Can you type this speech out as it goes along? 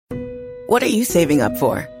What are you saving up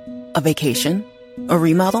for? A vacation? A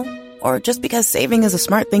remodel? Or just because saving is a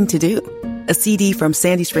smart thing to do? A CD from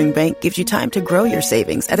Sandy Spring Bank gives you time to grow your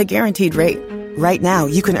savings at a guaranteed rate. Right now,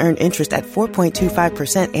 you can earn interest at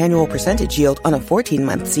 4.25% annual percentage yield on a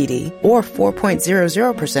 14-month CD or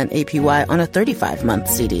 4.00% APY on a 35-month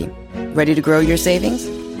CD. Ready to grow your savings?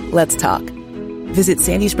 Let's talk. Visit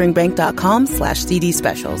sandyspringbank.com/CD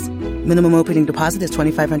specials. Minimum opening deposit is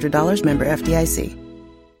 $2,500, member FDIC.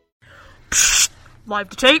 Live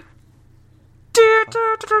to tape. So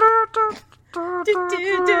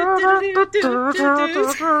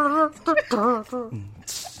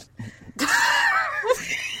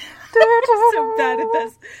bad at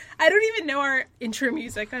this. I don't even know our intro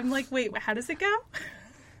music. I'm like, wait, how does it go?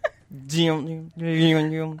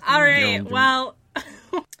 All right, well,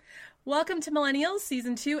 welcome to Millennials,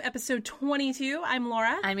 Season 2, Episode 22. I'm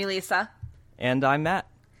Laura. I'm Elisa. And I'm Matt.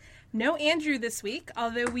 No Andrew this week,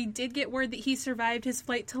 although we did get word that he survived his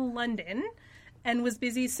flight to London and was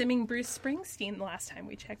busy simming Bruce Springsteen the last time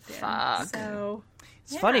we checked in. Fuck. So,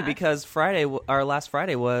 it's funny because last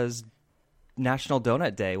Friday was National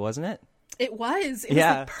Donut Day, wasn't it? It was. It was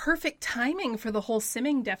like perfect timing for the whole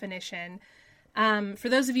simming definition. For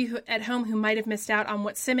those of you at home who might have missed out on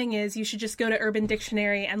what simming is, you should just go to Urban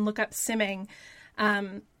Dictionary and look up simming.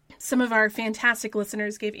 Some of our fantastic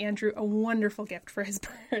listeners gave Andrew a wonderful gift for his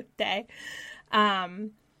birthday.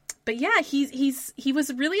 But yeah, he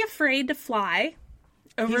was really afraid to fly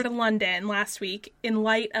over to London last week in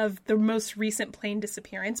light of the most recent plane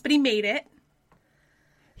disappearance, but he made it.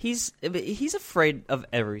 He's afraid of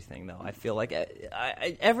everything, though. I feel like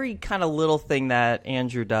every kind of little thing that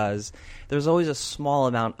Andrew does, there's always a small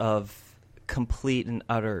amount of complete and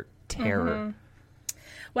utter terror. Mm-hmm.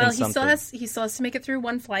 Well, he still has to make it through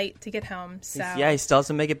one flight to get home. So he still has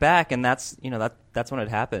to make it back, and that's when it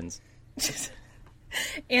happens.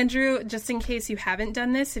 Andrew, just in case you haven't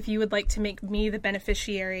done this, if you would like to make me the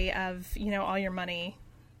beneficiary of all your money,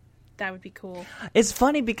 that would be cool. It's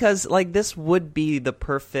funny because this would be the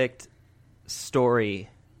perfect story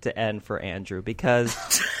to end for Andrew because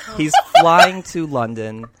he's flying to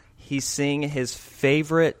London. He's seeing his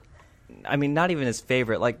favorite. I mean, not even his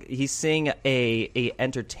favorite. He's seeing a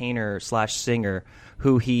entertainer / singer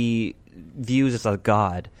who he views as a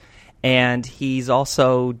god, and he's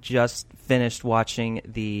also just finished watching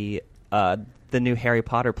the new Harry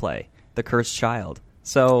Potter play, The Cursed Child.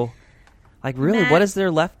 So, really, Matt, what is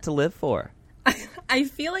there left to live for? I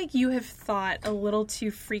feel like you have thought a little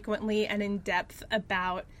too frequently and in depth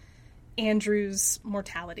about Andrew's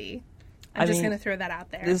mortality. I'm just going to throw that out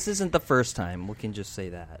there. This isn't the first time. We can just say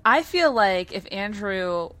that. I feel like if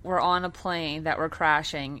Andrew were on a plane that were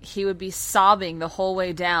crashing, he would be sobbing the whole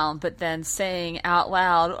way down, but then saying out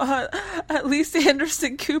loud, at least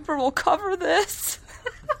Anderson Cooper will cover this.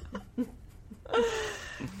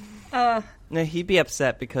 No, he'd be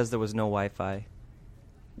upset because there was no Wi-Fi.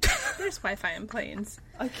 There's Wi-Fi in planes.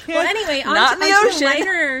 I can't. Well, anyway, Not in the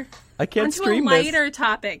ocean. I can't stream this. Onto a lighter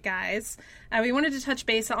topic, guys. We wanted to touch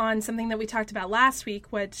base on something that we talked about last week,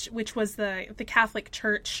 which was the Catholic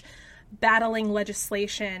Church battling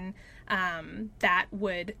legislation that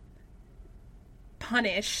would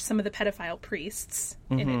punish some of the pedophile priests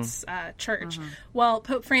in its church. Mm-hmm. Well,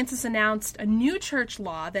 Pope Francis announced a new church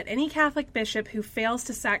law that any Catholic bishop who fails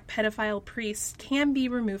to sack pedophile priests can be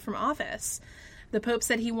removed from office. The Pope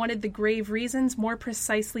said he wanted the grave reasons more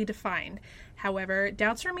precisely defined. However,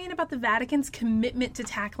 doubts remain about the Vatican's commitment to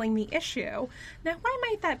tackling the issue. Now, why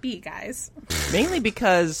might that be, guys? Mainly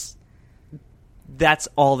because that's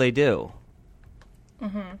all they do.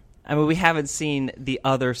 Mm-hmm. I mean, we haven't seen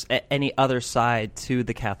any other side to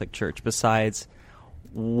the Catholic Church besides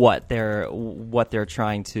what they're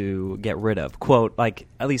trying to get rid of. Quote,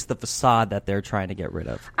 at least the facade that they're trying to get rid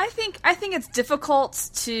of. I think it's difficult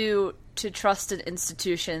to trust an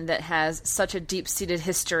institution that has such a deep-seated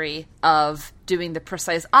history of doing the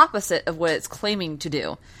precise opposite of what it's claiming to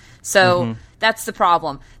do. So that's the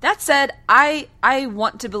problem. That said, I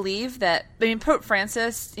want to believe that, Pope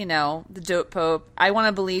Francis, the dope pope, I want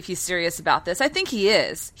to believe he's serious about this. I think he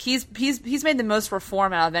is. He's made the most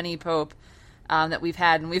reform out of any pope that we've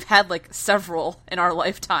had, and we've had several in our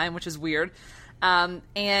lifetime, which is weird.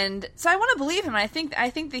 And so I want to believe him. And I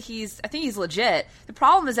think he's legit. The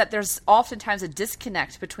problem is that there's oftentimes a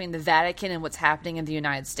disconnect between the Vatican and what's happening in the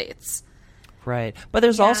United States. Right, but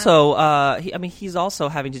there's also he's also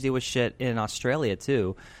having to deal with shit in Australia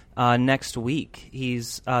too. Next week,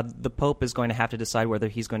 the Pope is going to have to decide whether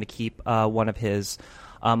he's going to keep one of his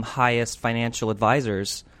highest financial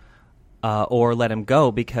advisors or let him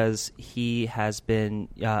go because he has been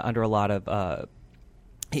under a lot of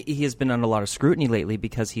he has been under a lot of scrutiny lately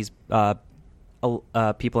because he's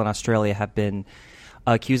people in Australia have been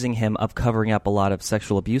accusing him of covering up a lot of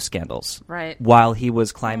sexual abuse scandals, right? While he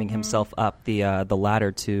was climbing himself up the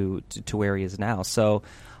ladder to where he is now. So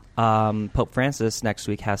Pope Francis next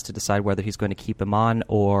week has to decide whether he's going to keep him on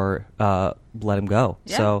or let him go.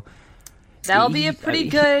 Yeah. So that'll be a pretty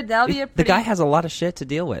good. The guy has a lot of shit to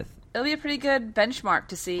deal with. It'll be a pretty good benchmark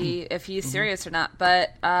to see if he's serious or not.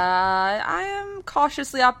 But I am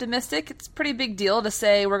cautiously optimistic. It's a pretty big deal to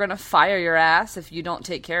say we're going to fire your ass if you don't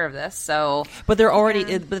take care of this. So, but there already.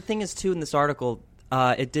 But the thing is, too, in this article,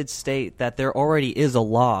 it did state that there already is a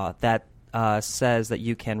law that says that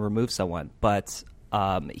you can remove someone, but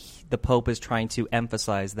the Pope is trying to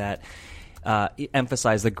emphasize that.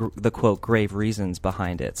 Emphasize the quote grave reasons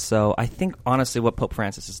behind it. So I think honestly, what Pope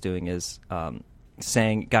Francis is doing is.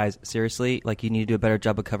 Saying, guys, seriously, like you need to do a better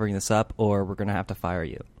job of covering this up or we're going to have to fire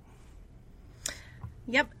you.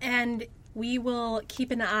 Yep, and we will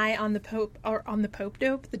keep an eye on the Pope, or on the Pope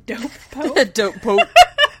dope, the dope Pope. The dope Pope.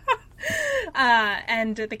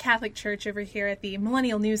 And the Catholic Church over here at the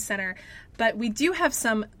Millennial News Center. But we do have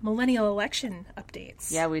some millennial election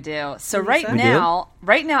updates. Yeah, we do. So right now,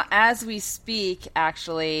 as we speak,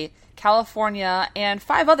 actually, California and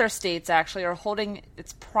 5 other states actually are holding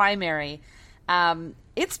its primary.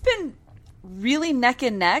 It's been really neck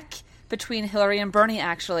and neck between Hillary and Bernie,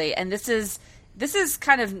 actually, and this is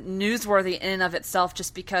kind of newsworthy in and of itself,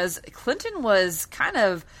 just because Clinton was kind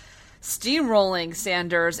of steamrolling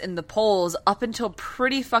Sanders in the polls up until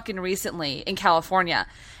pretty fucking recently in California.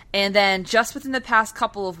 And then just within the past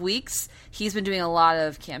couple of weeks, he's been doing a lot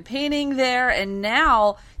of campaigning there, and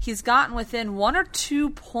now he's gotten within 1 or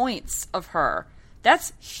 2 points of her.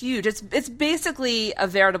 That's huge. It's basically a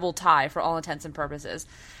veritable tie for all intents and purposes.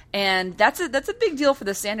 And that's a big deal for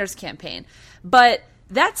the Sanders campaign. But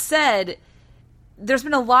that said, there's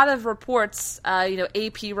been a lot of reports,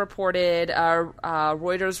 AP reported,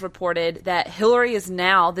 Reuters reported that Hillary is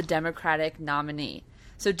now the Democratic nominee.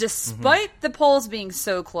 So despite the polls being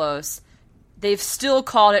so close, they've still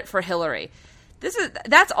called it for Hillary.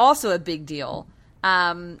 That's also a big deal.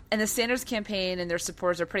 And the Sanders campaign and their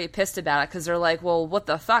supporters are pretty pissed about it because they're like, well, what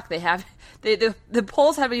the fuck? The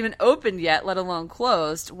polls haven't even opened yet, let alone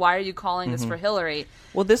closed. Why are you calling this for Hillary?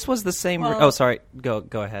 Well, this was the same. Sorry. Go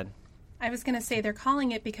ahead. I was going to say they're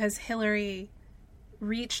calling it because Hillary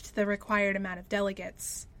reached the required amount of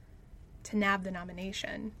delegates to nab the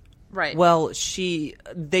nomination. Right. Well,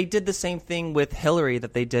 they did the same thing with Hillary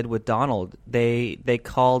that they did with Donald. They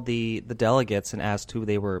called the delegates and asked who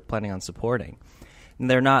they were planning on supporting. And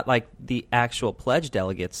they're not like the actual pledge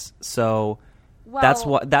delegates, so that's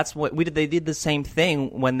what we did. They did the same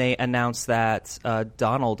thing when they announced that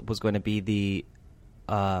Donald was going to be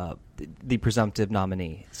the presumptive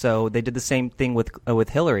nominee. So they did the same thing with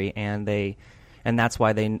Hillary, and that's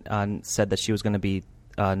why they said that she was going to be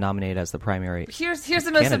nominated as the primary. Here's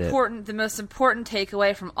the most important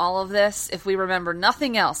takeaway from all of this. If we remember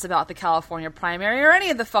nothing else about the California primary or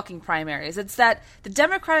any of the fucking primaries, it's that the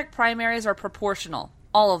Democratic primaries are proportional,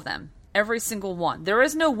 all of them, every single one. There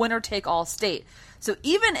is no winner take all state. So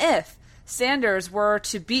even if Sanders were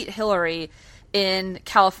to beat Hillary in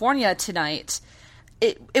California tonight,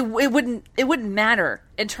 it wouldn't matter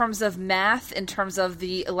in terms of math, in terms of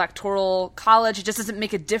the electoral college. It just doesn't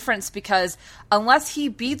make a difference because unless he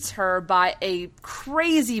beats her by a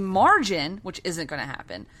crazy margin, which isn't going to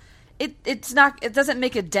happen, it doesn't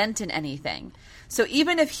make a dent in anything. So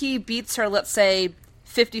even if he beats her, let's say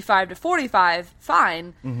 55-45,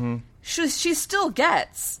 fine. She still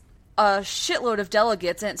gets a shitload of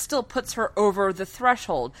delegates, and it still puts her over the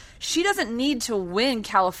threshold. She doesn't need to win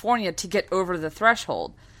California to get over the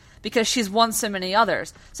threshold because she's won so many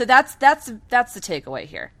others. So that's the takeaway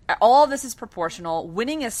here. All of this is proportional.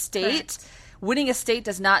 Winning a state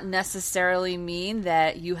does not necessarily mean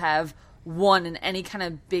that you have won in any kind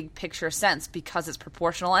of big picture sense because it's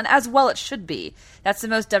proportional, and as well it should be. That's the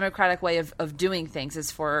most democratic way of doing things,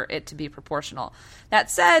 is for it to be proportional. That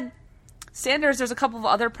said, Sanders, there's a couple of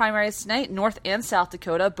other primaries tonight, North and South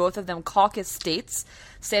Dakota, both of them caucus states.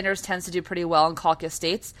 Sanders tends to do pretty well in caucus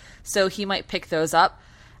states, so he might pick those up.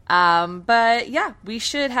 But yeah, we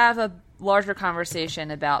should have a larger conversation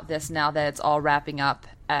about this now that it's all wrapping up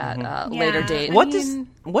at a later date.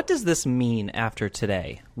 What does this mean after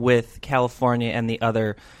today with California and the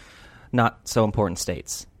other not so important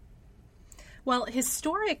states? Well,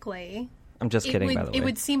 historically, I'm just kidding, by the way. It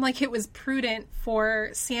would seem like it was prudent for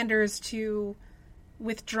Sanders to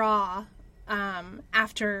withdraw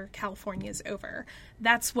after California's over.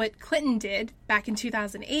 That's what Clinton did back in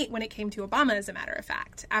 2008 when it came to Obama, as a matter of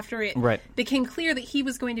fact. After it became clear that he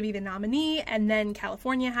was going to be the nominee, and then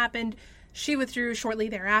California happened, she withdrew shortly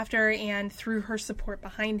thereafter and threw her support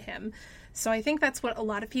behind him. So I think that's what a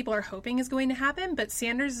lot of people are hoping is going to happen, but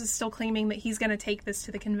Sanders is still claiming that he's going to take this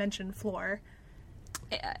to the convention floor.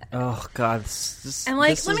 Oh, God.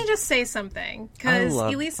 Let me just say something, because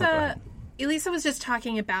Elisa was just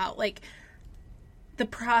talking about, like, the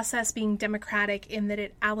process being democratic in that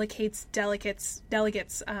it allocates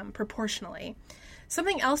delegates proportionally.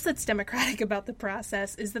 Something else that's democratic about the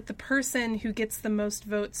process is that the person who gets the most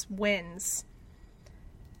votes wins.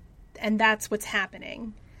 And that's what's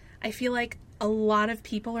happening. I feel like a lot of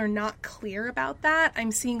people are not clear about that.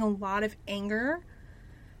 I'm seeing a lot of anger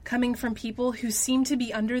coming from people who seem to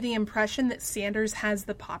be under the impression that Sanders has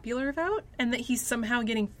the popular vote and that he's somehow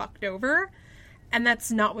getting fucked over. And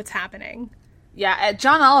that's not what's happening. Yeah,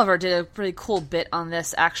 John Oliver did a pretty cool bit on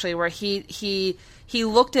this, actually, where he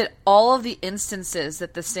looked at all of the instances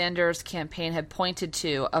that the Sanders campaign had pointed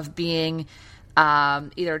to of being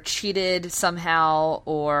either cheated somehow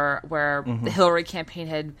or where the Hillary campaign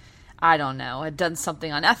had done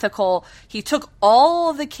something unethical. He took all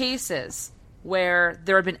of the cases where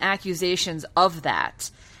there had been accusations of that,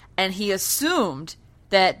 and he assumed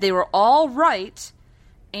that they were all right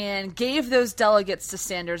and gave those delegates to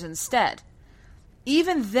Sanders instead.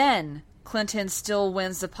 Even then, Clinton still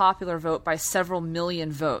wins the popular vote by several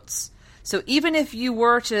million votes. So even if you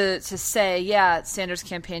were to say, yeah, Sanders'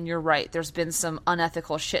 campaign, you're right, there's been some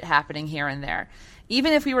unethical shit happening here and there.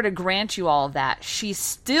 Even if we were to grant you all of that, she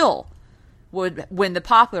still would win the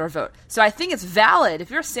popular vote. So I think it's valid.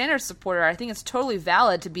 If you're a Sanders supporter, I think it's totally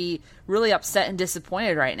valid to be really upset and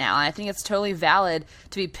disappointed right now. And I think it's totally valid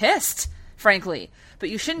to be pissed, frankly. But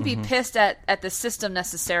you shouldn't be pissed at the system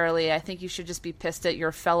necessarily. I think you should just be pissed at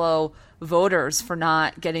your fellow voters for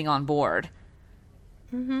not getting on board.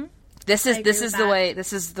 Mm-hmm. This is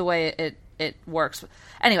the way it works.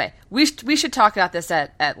 Anyway, we should talk about this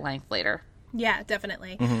at length later. Yeah,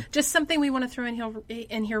 definitely. Just something we want to throw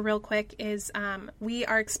in here real quick is we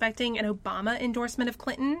are expecting an Obama endorsement of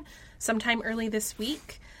Clinton sometime early this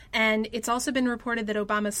week. And it's also been reported that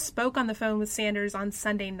Obama spoke on the phone with Sanders on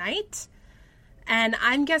Sunday night. And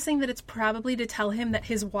I'm guessing that it's probably to tell him that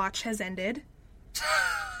his watch has ended.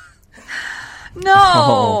 No!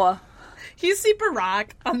 Oh. He's super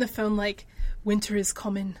rock on the phone like, winter is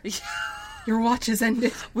coming. Your watch has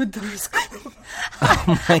ended. Winter is coming.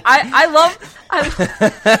 Oh my I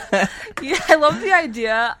love the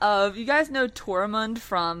idea of, you guys know Tormund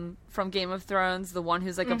from Game of Thrones, the one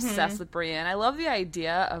who's like obsessed with Brienne. I love the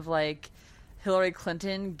idea of like Hillary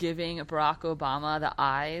Clinton giving Barack Obama the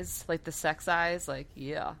eyes, like the sex eyes, like,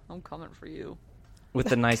 yeah, I'm coming for you. With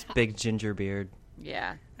the nice big ginger beard.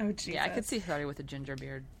 Yeah. Oh, Jesus. Yeah, I could see Hillary with a ginger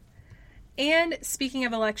beard. And speaking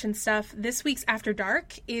of election stuff, this week's After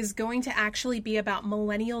Dark is going to actually be about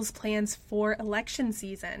millennials' plans for election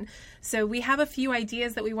season. So we have a few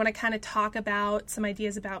ideas that we want to kind of talk about, some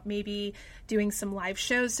ideas about maybe doing some live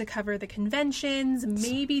shows to cover the conventions,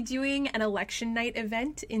 maybe doing an election night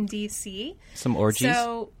event in D.C. Some orgies?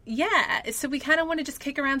 So, yeah. So we kind of want to just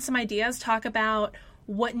kick around some ideas, talk about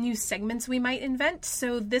what new segments we might invent.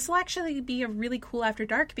 So this will actually be a really cool After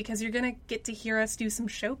Dark because you're going to get to hear us do some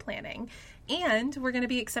show planning. And we're going to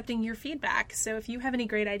be accepting your feedback. So if you have any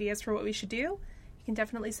great ideas for what we should do, you can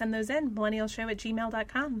definitely send those in.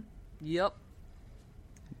 millennialshow@gmail.com. Yep.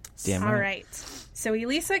 Damn right. All right. right. So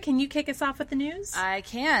Elisa, can you kick us off with the news? I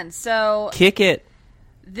can. So kick it.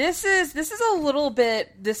 This is a little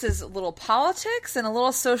politics and a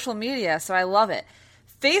little social media, so I love it.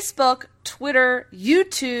 Facebook, Twitter,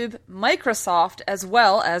 YouTube, Microsoft, as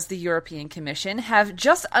well as the European Commission, have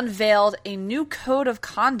just unveiled a new code of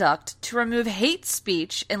conduct to remove hate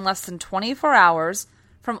speech in less than 24 hours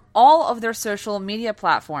from all of their social media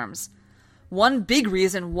platforms. One big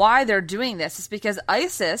reason why they're doing this is because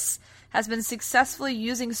ISIS has been successfully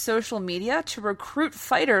using social media to recruit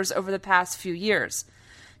fighters over the past few years.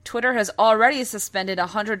 Twitter has already suspended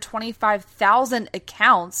 125,000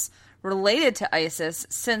 accounts related to ISIS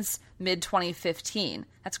since mid-2015.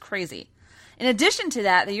 That's crazy. In addition to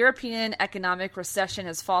that, the European economic recession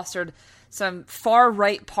has fostered some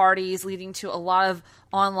far-right parties, leading to a lot of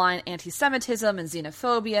online anti-Semitism and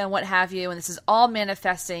xenophobia and what have you, and this is all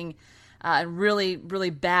manifesting in really, really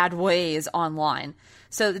bad ways online.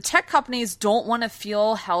 So the tech companies don't want to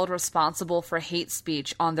feel held responsible for hate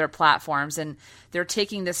speech on their platforms, and they're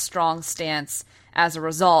taking this strong stance as a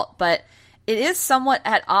result. But it is somewhat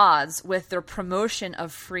at odds with their promotion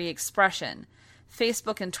of free expression.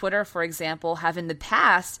 Facebook and Twitter, for example, have in the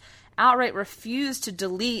past outright refused to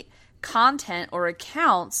delete content or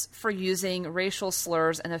accounts for using racial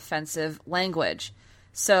slurs and offensive language.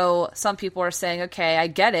 So some people are saying, okay, I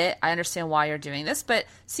get it. I understand why you're doing this, but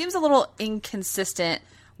seems a little inconsistent.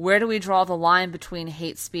 Where do we draw the line between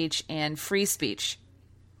hate speech and free speech?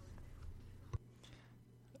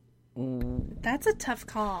 That's a tough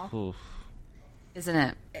call. Oof.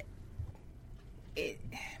 Isn't it?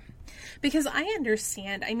 Because I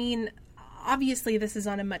understand. I mean, obviously this is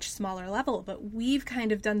on a much smaller level, but we've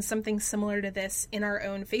kind of done something similar to this in our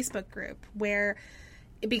own Facebook group where,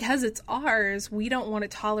 because it's ours, we don't want to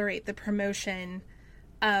tolerate the promotion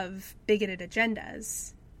of bigoted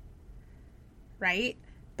agendas. Right?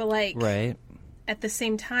 But right. At the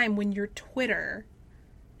same time, when you're Twitter,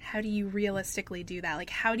 how do you realistically do that? Like,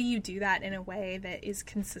 how do you do that in a way that is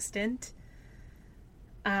consistent?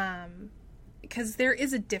 Because there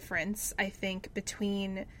is a difference, I think,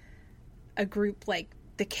 between a group like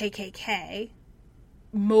the KKK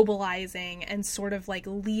mobilizing and sort of like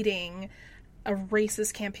leading a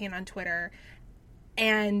racist campaign on Twitter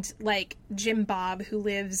and like Jim Bob, who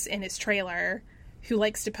lives in his trailer, who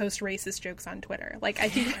likes to post racist jokes on Twitter. Like, I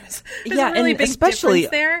think there's a really big difference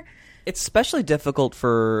there. It's especially difficult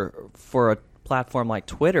for a platform like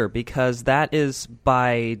Twitter because that is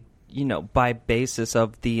by basis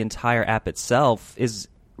of the entire app itself is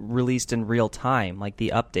released in real time, like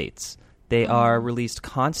the updates. They are released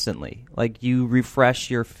constantly. Like, you refresh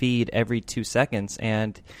your feed every 2 seconds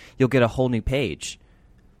and you'll get a whole new page.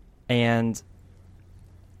 And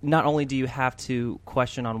not only do you have to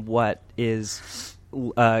question on what is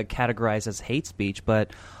categorized as hate speech,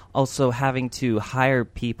 but also having to hire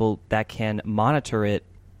people that can monitor it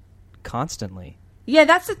constantly. Yeah,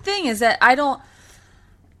 that's the thing, is that I don't...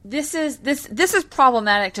 This is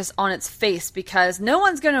problematic just on its face because no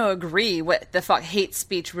one's going to agree what the fuck hate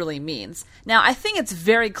speech really means. Now, I think it's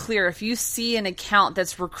very clear if you see an account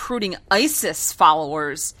that's recruiting ISIS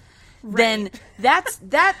followers, then that's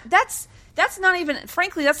not even,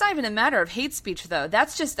 frankly, that's not even a matter of hate speech, though.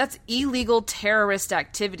 That's illegal terrorist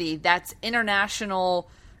activity. That's international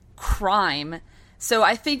crime. So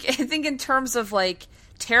I think in terms of like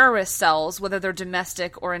terrorist cells, whether they're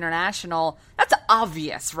domestic or international, that's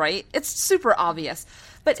obvious, right? It's super obvious.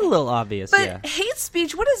 But it's a little obvious, but hate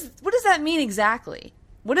speech, what does that mean exactly?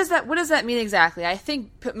 What does that mean exactly? I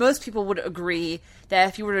think most people would agree that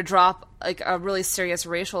if you were to drop like a really serious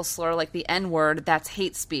racial slur like the N-word, that's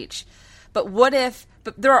hate speech. But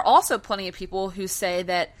there are also plenty of people who say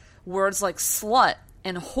that words like slut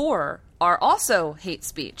and whore are also hate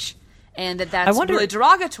speech. And that's really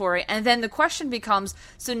derogatory. And then the question becomes,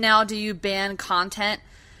 so now do you ban content,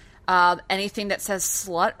 anything that says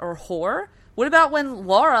slut or whore? What about when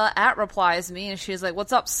Laura replies me and she's like,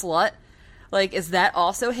 what's up, slut? Like, is that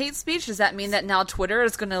also hate speech? Does that mean that now Twitter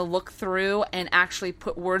is going to look through and actually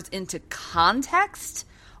put words into context?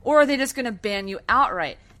 Or are they just going to ban you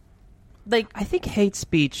outright? Like, I think hate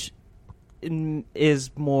speech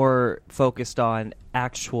is more focused on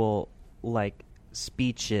actual, like,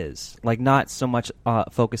 speeches, like not so much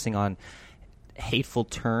focusing on hateful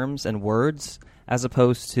terms and words as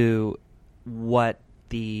opposed to what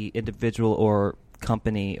the individual or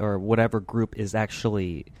company or whatever group is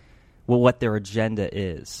actually, what their agenda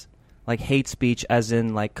is. Like hate speech as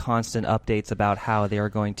in like constant updates about how they are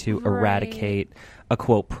going to eradicate a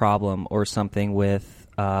quote problem or something with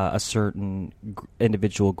a certain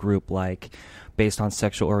individual group, like based on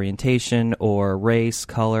sexual orientation or race,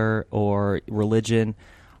 color, or religion.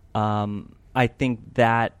 I think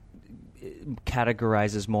that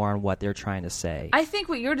categorizes more on what they're trying to say. I think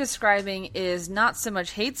what you're describing is not so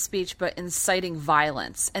much hate speech, but inciting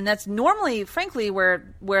violence. And that's normally, frankly, where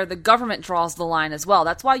the government draws the line as well.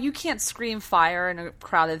 That's why you can't scream fire in a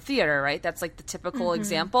crowded theater, right? That's like the typical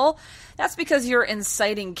example. That's because you're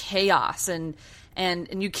inciting chaos, and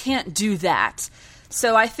you can't do that.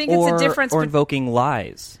 So I think it's a difference. Or invoking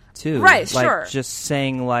lies, too. Right, like, sure. Just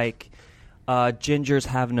saying, like, gingers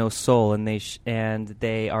have no soul and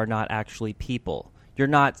they are not actually people. You're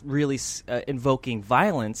not really invoking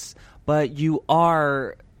violence, but you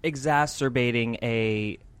are exacerbating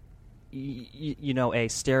a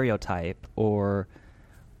stereotype or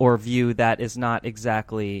view that is not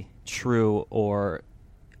exactly true or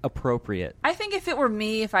appropriate. I think if it were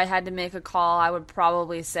me, if I had to make a call, I would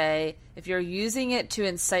probably say if you're using it to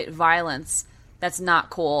incite violence, that's not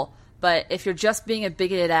cool. But if you're just being a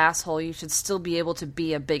bigoted asshole, you should still be able to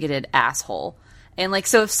be a bigoted asshole. And like,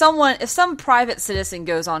 so if some private citizen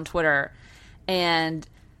goes on Twitter and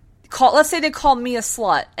let's say they call me a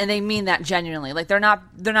slut and they mean that genuinely. Like they're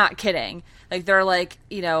not kidding. Like they're like,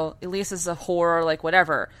 Elise is a whore, like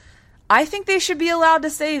whatever. I think they should be allowed to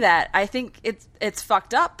say that. I think it's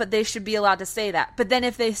fucked up, but they should be allowed to say that. But then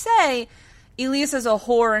if they say Elise is a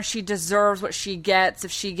whore and she deserves what she gets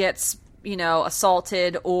if she gets,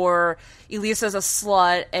 assaulted, or Elise is a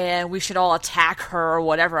slut and we should all attack her or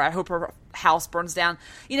whatever. I hope her house burns down.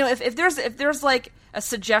 If there's like a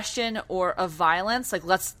suggestion or of violence, like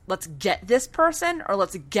let's get this person or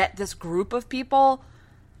let's get this group of people,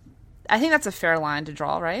 I think that's a fair line to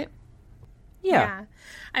draw, right? Yeah.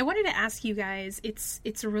 I wanted to ask you guys,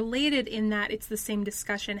 it's related in that it's the same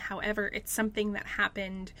discussion. However, it's something that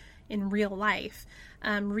happened in real life.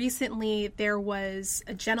 Recently, there was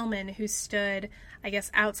a gentleman who stood, I guess,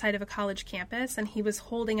 outside of a college campus, and he was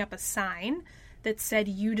holding up a sign that said,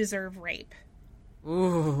 "You deserve rape."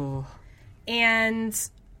 Ooh. And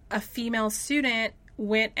a female student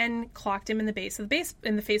went and clocked him in the face with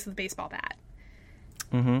a baseball bat.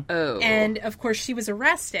 Mm-hmm. Oh. And, of course, she was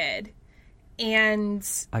arrested. And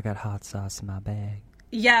I got hot sauce in my bag.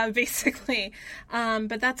 Yeah, basically.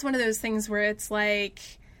 But that's one of those things where it's like,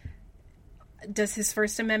 does his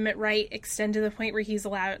First Amendment right extend to the point where he's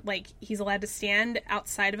allowed to stand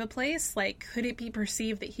outside of a place? Like, could it be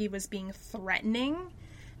perceived that he was being threatening,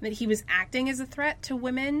 that he was acting as a threat to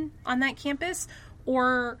women on that campus?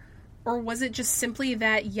 Or was it just simply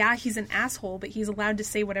that, yeah, he's an asshole, but he's allowed to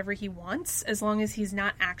say whatever he wants as long as he's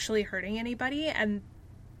not actually hurting anybody? And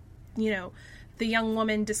the young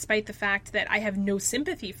woman, despite the fact that I have no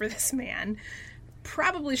sympathy for this man,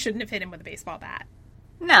 probably shouldn't have hit him with a baseball bat.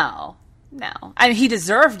 No. I mean, he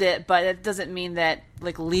deserved it, but it doesn't mean that,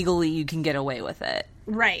 like, legally you can get away with it.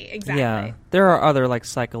 Right, exactly. Yeah, there are other, like,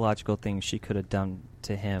 psychological things she could have done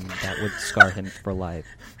to him that would scar him for life.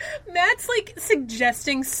 Matt's, like,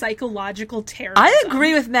 suggesting psychological terrorism. I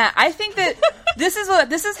agree with Matt. I think that this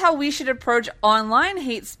is how we should approach online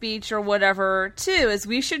hate speech or whatever, too, is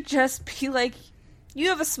we should just be like, you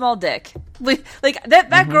have a small dick. Like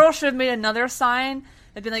that girl should have made another sign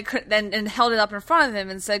and been like, and held it up in front of him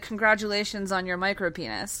and said, "Congratulations on your micro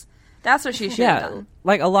penis." That's what she should have done.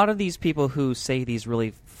 Like a lot of these people who say these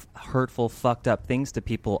really hurtful, fucked up things to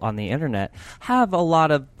people on the internet have a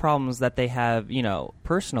lot of problems that they have,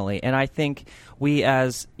 personally. And I think we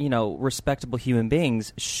as, respectable human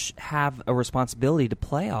beings have a responsibility to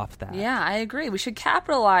play off that. Yeah, I agree. We should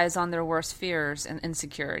capitalize on their worst fears and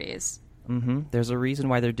insecurities. Mm-hmm. There's a reason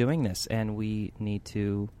why they're doing this, and we need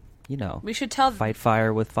to, we should fight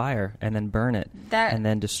fire with fire and then burn it and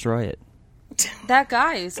then destroy it. That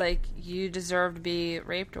guy is like, you deserve to be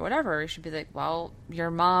raped or whatever. You should be like, well,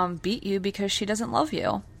 your mom beat you because she doesn't love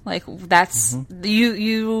you. Like, that's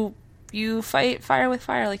you fight fire with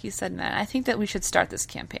fire, like you said, Matt. I think that we should start this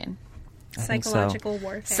campaign. Psychological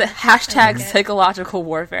warfare. Hashtag psychological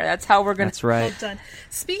warfare. That's how we're going to... That's right. Well done.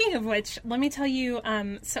 Speaking of which, let me tell you,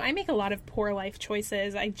 so I make a lot of poor life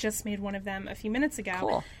choices. I just made one of them a few minutes ago.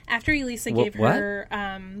 Cool. After Elisa gave her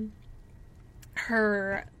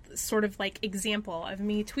her sort of like example of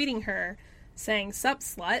me tweeting her saying, "Sup,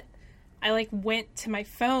 slut," I like went to my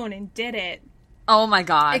phone and did it. Oh my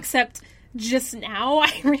God. Except just now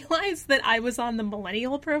I realized that I was on the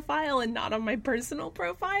millennial profile and not on my personal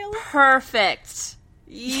profile. Perfect.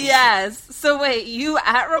 Yes. So wait, you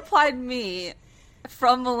replied me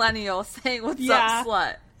from millennial saying, "What's up,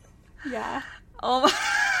 slut?" Yeah. Oh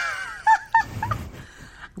my.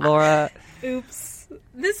 Laura. Oops.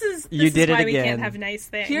 This is you did why it again. We can't have nice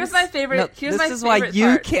things. Here's my favorite. No, here's my favorite This is why you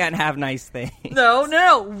part. can't have nice things.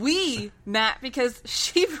 No. We, Matt, because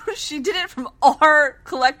she did it from our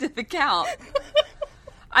collective account.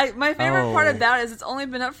 My favorite part about it is it's only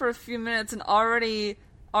been up for a few minutes and already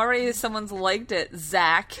someone's liked it.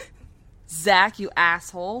 Zach, you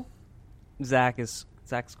asshole. Zach's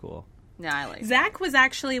cool. Yeah, I like Zach was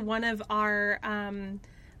actually one of our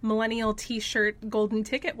millennial t-shirt golden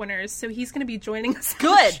ticket winners, so he's going to be joining us on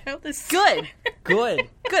the show this Good. Good.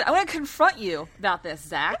 I want to confront you about this,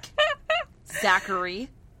 Zach. Zachary.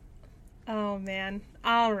 Oh, man.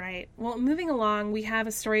 All right. Well, moving along, we have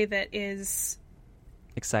a story that is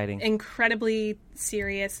exciting, incredibly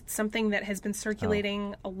serious. It's something that has been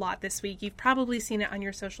circulating a lot this week. You've probably seen it on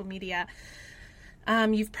your social media.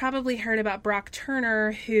 You've probably heard about Brock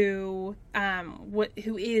Turner, who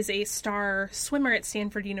is a star swimmer at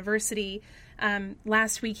Stanford University.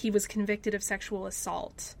 Last week, he was convicted of sexual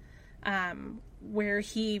assault, where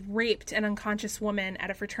he raped an unconscious woman at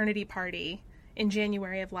a fraternity party in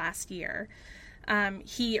January of last year.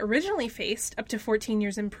 He originally faced up to 14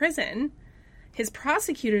 years in prison. His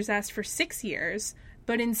prosecutors asked for 6 years,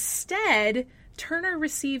 but instead Turner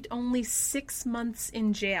received only 6 months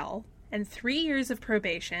in jail and 3 years of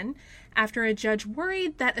probation after a judge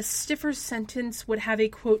worried that a stiffer sentence would have a,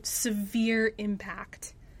 quote, severe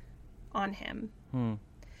impact on him.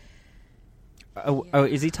 Oh,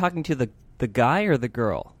 is he talking to the guy or the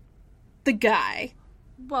girl? The guy.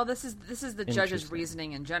 Well, this is the judge's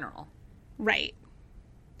reasoning in general. Right.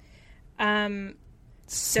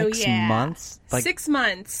 6 months? 6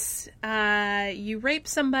 months. You rape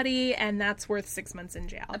somebody, and that's worth 6 months in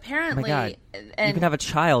jail. Apparently. Oh my God. You can have a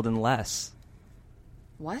child in less.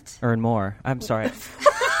 What? Or in more. I'm sorry.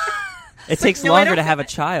 It takes longer to have a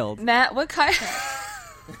child. Matt, what kind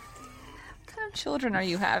of children are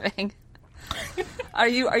you having? Are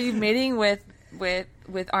you mating with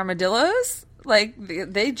armadillos? Like,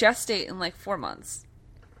 they gestate in like 4 months.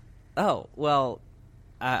 Oh, well,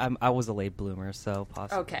 I was a late bloomer, so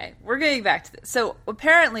possibly. Okay, we're getting back to this. So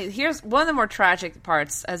apparently, here's one of the more tragic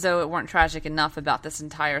parts, as though it weren't tragic enough about this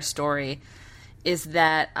entire story, is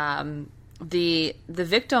that the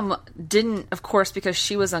victim didn't, of course, because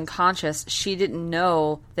she was unconscious, she didn't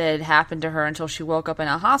know that it had happened to her until she woke up in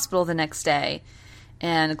a hospital the next day,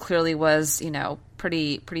 and clearly was,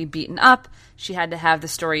 pretty beaten up. She had to have the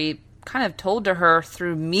story kind of told to her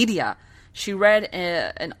through media. She read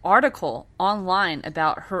an article online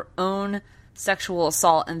about her own sexual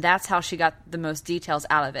assault, and that's how she got the most details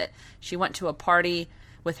out of it. She went to a party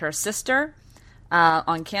with her sister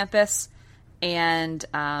on campus, and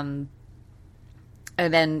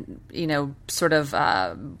then, sort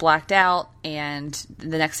of blacked out, and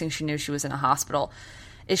the next thing she knew, she was in a hospital.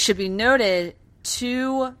 It should be noted,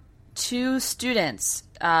 two students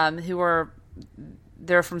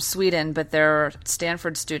they're from Sweden, but they're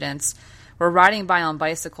Stanford students, were riding by on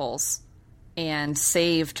bicycles and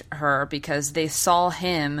saved her because they saw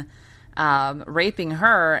him raping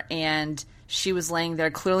her, and she was laying there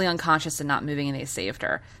clearly unconscious and not moving, and they saved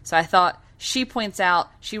her. So I thought, she points out,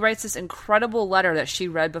 she writes this incredible letter that she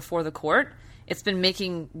read before the court. It's been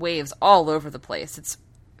making waves all over the place. It's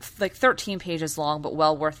like 13 pages long, but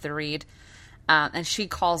well worth the read. And she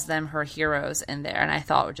calls them her heroes in there, and I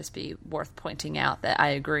thought it would just be worth pointing out that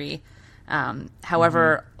I agree.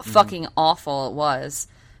 However fucking awful it was,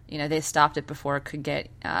 they stopped it before it could get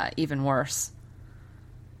even worse.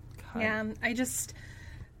 God. Yeah,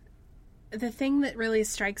 the thing that really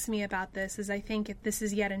strikes me about this is I think this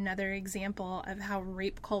is yet another example of how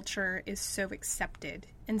rape culture is so accepted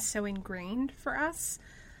and so ingrained for us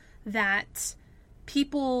that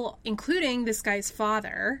people, including this guy's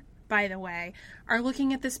father, by the way, are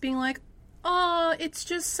looking at this being like, oh, it's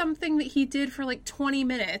just something that he did for like 20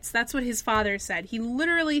 minutes. That's what his father said. He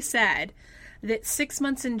literally said that 6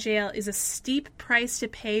 months in jail is a steep price to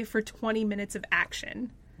pay for 20 minutes of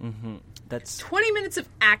action. Mm-hmm. That's 20 minutes of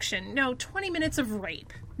action. No, 20 minutes of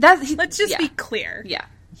rape. Let's just be clear. Yeah.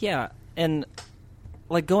 Yeah, and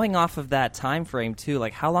like going off of that time frame too,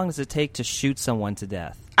 like how long does it take to shoot someone to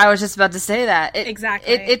death? I was just about to say that.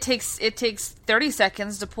 Exactly. It takes 30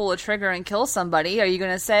 seconds to pull a trigger and kill somebody. Are you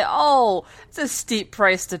going to say, oh, it's a steep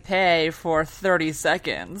price to pay for 30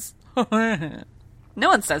 seconds? No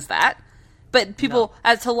one says that. But people,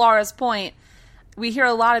 as to Laura's point, we hear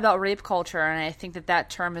a lot about rape culture, and I think that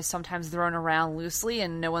term is sometimes thrown around loosely,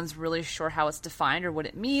 and no one's really sure how it's defined or what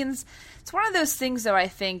it means. It's one of those things, though, I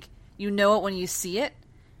think you know it when you see it.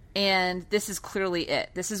 And this is clearly it.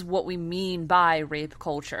 This is what we mean by rape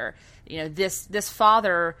culture. This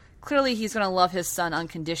father, clearly he's going to love his son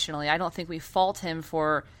unconditionally. I don't think we fault him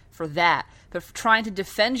for that. But trying to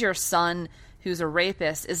defend your son who's a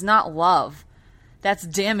rapist is not love. That's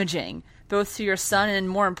damaging, both to your son and,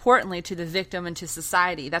 more importantly, to the victim and to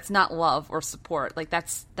society. That's not love or support. Like,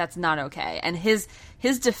 that's not okay. And his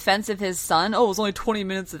defense of his son, oh, it was only 20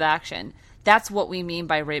 minutes of action. That's what we mean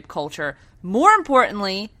by rape culture. More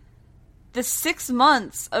importantly, the 6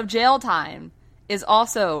 months of jail time is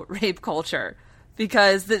also rape culture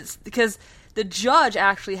because the judge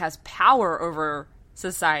actually has power over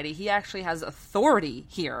society. He actually has authority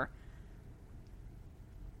here.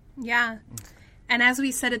 Yeah. And as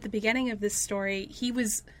we said at the beginning of this story, he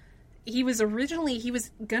was originally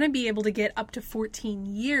going to be able to get up to 14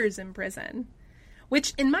 years in prison,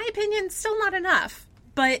 which in my opinion is still not enough,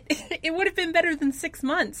 but it would have been better than 6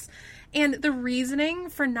 months. And the reasoning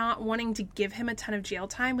for not wanting to give him a ton of jail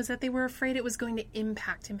time was that they were afraid it was going to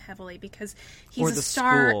impact him heavily because he's a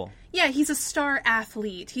star. School. Yeah, he's a star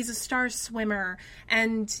athlete. He's a star swimmer.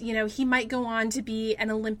 And, he might go on to be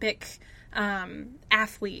an Olympic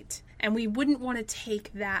athlete. And we wouldn't want to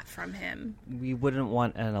take that from him. We wouldn't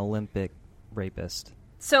want an Olympic rapist.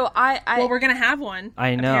 So well, we're going to have one.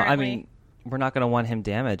 I know. Apparently. I mean, we're not going to want him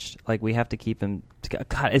damaged. Like, we have to keep him.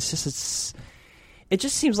 God, it's it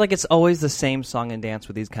just seems like it's always the same song and dance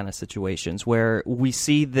with these kind of situations where we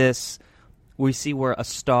see where a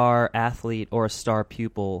star athlete or a star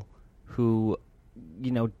pupil who,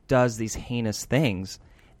 does these heinous things,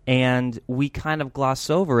 and we kind of gloss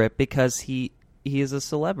over it because he is a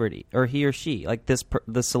celebrity, or he or she, like this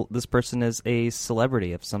person is a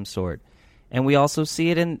celebrity of some sort. And we also see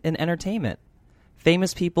it in entertainment.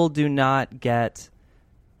 Famous people do not get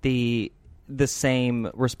the same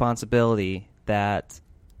responsibility that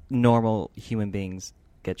normal human beings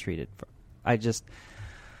get treated for. I just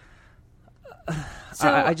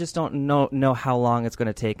don't know how long it's going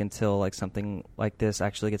to take until like something like this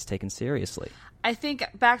actually gets taken seriously. I think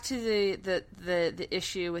back to the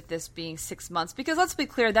issue with this being 6 months, because let's be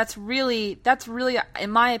clear, that's really,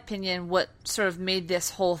 in my opinion, what sort of made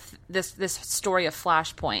this whole this story a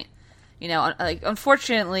flashpoint.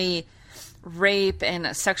 Unfortunately, rape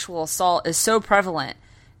and sexual assault is so prevalent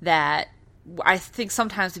that I think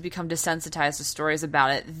sometimes we become desensitized to stories about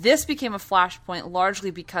it. This became a flashpoint largely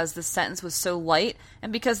because the sentence was so light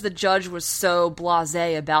and because the judge was so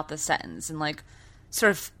blasé about the sentence and like sort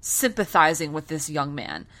of sympathizing with this young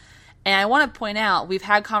man. And I want to point out, we've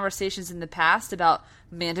had conversations in the past about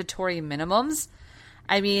mandatory minimums.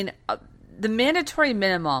 I mean, the mandatory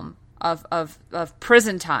minimum of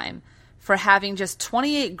prison time for having just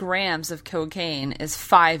 28 grams of cocaine is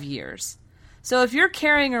 5 years. So if you're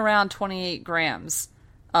carrying around 28 grams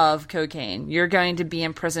of cocaine, you're going to be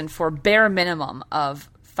in prison for bare minimum of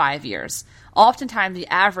 5 years. Oftentimes, the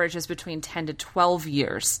average is between 10 to 12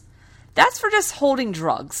 years. That's for just holding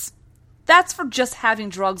drugs. That's for just having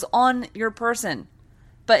drugs on your person.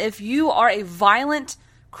 But if you are a violent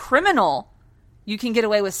criminal, you can get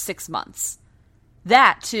away with 6 months.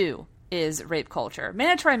 That, too, is rape culture.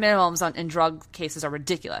 Mandatory minimums in drug cases are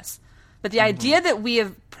ridiculous. But the idea that we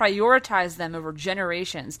have prioritized them over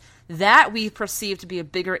generations, that we perceive to be a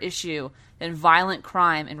bigger issue than violent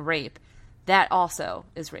crime and rape, that also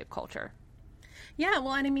is rape culture. Yeah,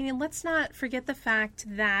 well, and I mean, let's not forget the fact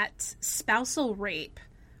that spousal rape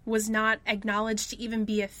was not acknowledged to even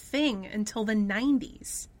be a thing until the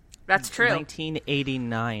 90s. That's true.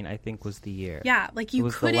 1989, I think, was the year. Yeah, like it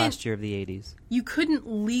was the last year of the 80s. You couldn't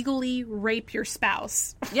legally rape your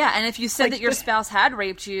spouse. Yeah, and if you said that your spouse had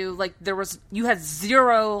raped you, like you had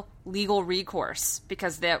zero legal recourse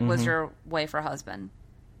because that was your wife or husband.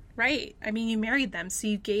 Right. I mean, you married them, so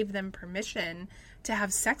you gave them permission to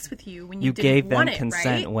have sex with you when you didn't want it, right? You gave them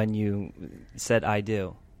consent when you said, I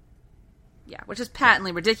do. Yeah, which is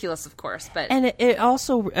patently ridiculous, of course. But And it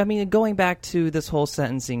also, I mean, going back to this whole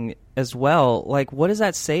sentencing as well, like, what does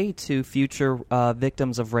that say to future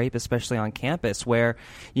victims of rape, especially on campus, where,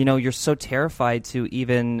 you're so terrified to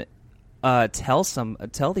even tell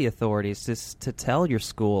the authorities to tell your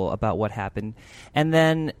school about what happened, and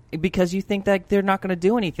then because you think that they're not going to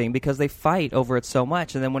do anything because they fight over it so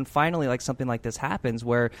much, and then when finally like something like this happens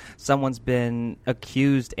where someone's been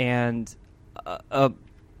accused and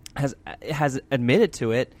has admitted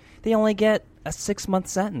to it, they only get a 6-month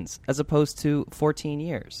sentence as opposed to 14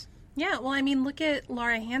 years. Yeah, well, I mean, look at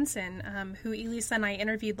Laura Hansen, who Elisa and I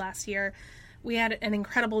interviewed last year. We had an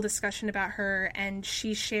incredible discussion about her, and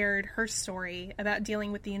she shared her story about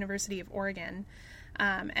dealing with the University of Oregon,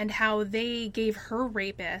 and how they gave her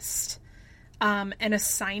rapist an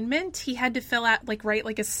assignment. He had to write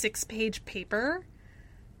a 6-page paper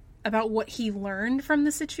about what he learned from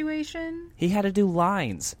the situation. He had to do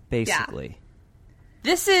lines, basically. Yeah.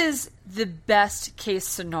 This is the best case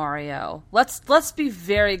scenario. Let's be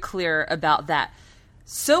very clear about that.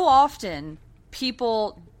 So often,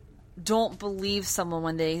 people don't believe someone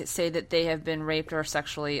when they say that they have been raped or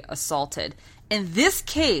sexually assaulted. In this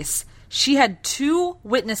case, she had 2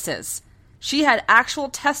 witnesses. She had actual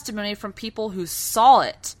testimony from people who saw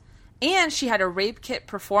it. And she had a rape kit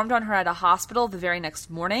performed on her at a hospital the very next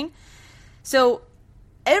morning. So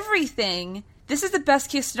this is the best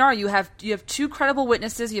case scenario. You have 2 credible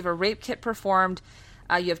witnesses, you have a rape kit performed,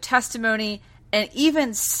 you have testimony, and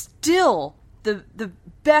even still, the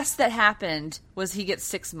best that happened was he gets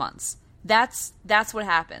 6 months. That's what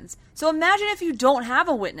happens. So imagine if you don't have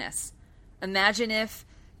a witness. Imagine if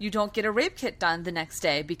you don't get a rape kit done the next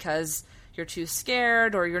day because you're too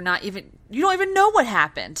scared or you don't even know what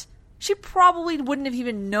happened. She probably wouldn't have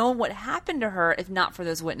even known what happened to her if not for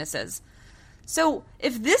those witnesses. So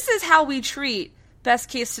if this is how we treat best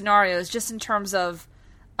case scenarios, just in terms of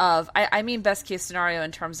I mean best case scenario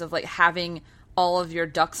in terms of like having all of your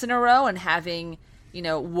ducks in a row and having,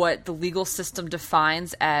 what the legal system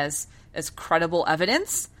defines as credible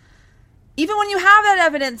evidence. Even when you have that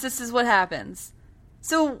evidence, this is what happens.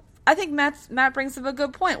 So I think Matt brings up a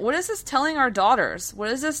good point. What is this telling our daughters? What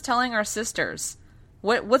is this telling our sisters?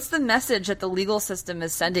 What's the message that the legal system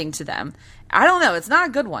is sending to them? I don't know. It's not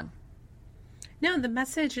a good one. No, the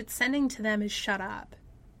message it's sending to them is shut up.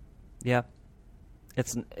 Yeah.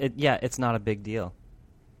 It's not a big deal.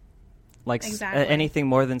 Like, exactly. Anything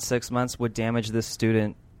more than 6 months would damage this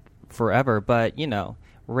student forever. But,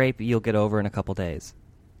 rape you'll get over in a couple days.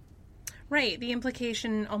 Right. The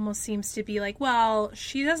implication almost seems to be like, well,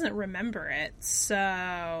 she doesn't remember it,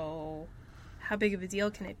 so how big of a deal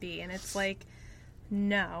can it be? And it's like,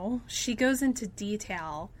 no. She goes into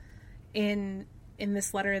detail in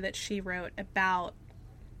this letter that she wrote about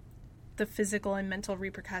the physical and mental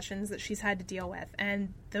repercussions that she's had to deal with.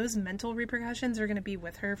 And those mental repercussions are going to be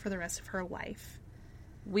with her for the rest of her life.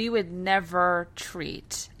 We would never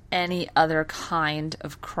treat any other kind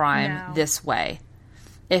of crime this way.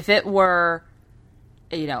 If it were,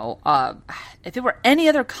 if it were any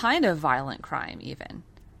other kind of violent crime even,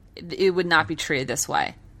 it would not be treated this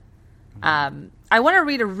way. I want to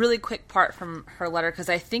read a really quick part from her letter because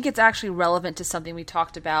I think it's actually relevant to something we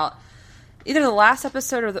talked about either the last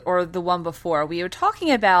episode or the one before. We were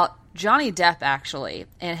talking about Johnny Depp, actually,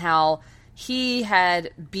 and how he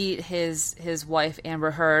had beat his wife,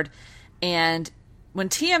 Amber Heard, and when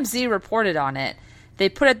TMZ reported on it, they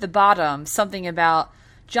put at the bottom something about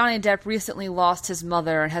Johnny Depp recently lost his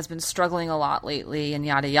mother and has been struggling a lot lately, and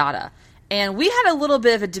yada yada. And we had a little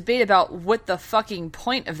bit of a debate about what the fucking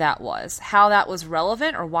point of that was, how that was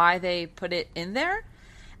relevant, or why they put it in there.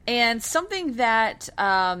 And something that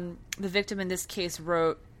the victim in this case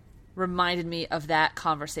wrote reminded me of that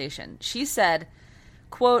conversation. She said,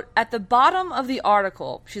 quote, at the bottom of the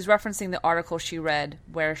article, she's referencing the article she read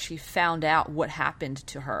where she found out what happened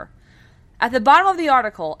to her. At the bottom of the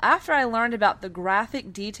article, after I learned about the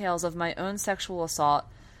graphic details of my own sexual assault,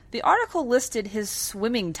 the article listed his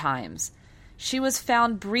swimming times. She was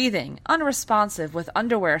found breathing, unresponsive, with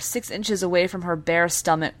underwear 6 inches away from her bare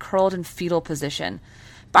stomach, curled in fetal position.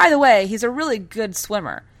 By the way, he's a really good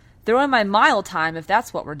swimmer. Throw in my mile time if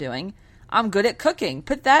that's what we're doing. I'm good at cooking.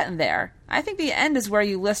 Put that in there. I think the end is where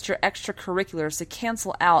you list your extracurriculars to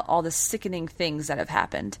cancel out all the sickening things that have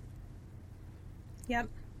happened. Yep.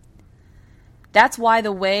 That's why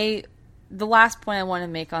the last point I want to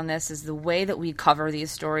make on this is the way that we cover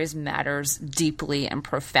these stories matters deeply and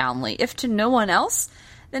profoundly, if to no one else,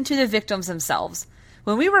 then to the victims themselves.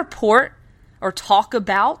 When we report or talk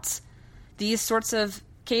about these sorts of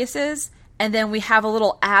cases, and then we have a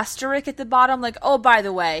little asterisk at the bottom, like, oh, by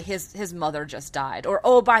the way, his mother just died, or,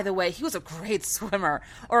 oh, by the way, he was a great swimmer,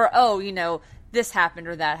 or, oh, this happened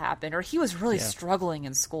or that happened, or he was really struggling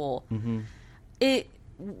in school. Mm-hmm.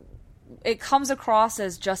 It comes across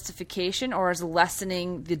as justification or as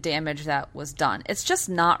lessening the damage that was done. It's just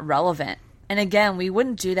not relevant. And again, we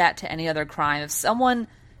wouldn't do that to any other crime. If someone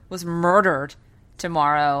was murdered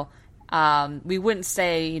tomorrow, we wouldn't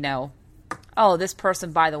say, oh, this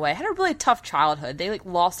person, by the way, had a really tough childhood. They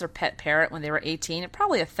lost their pet parrot when they were 18. It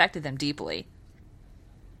probably affected them deeply.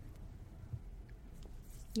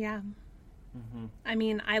 Yeah. Mm-hmm. I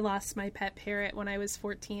mean, I lost my pet parrot when I was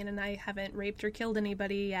 14, and I haven't raped or killed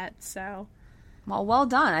anybody yet, so... Well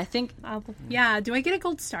done. I think... yeah, do I get a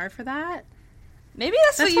gold star for that? Maybe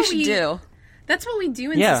that's what you should do. That's what we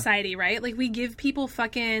do in society, right? Like, we give people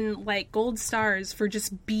fucking, gold stars for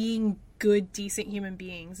just being good, decent human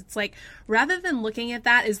beings. It's like, rather than looking at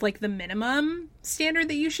that as, the minimum standard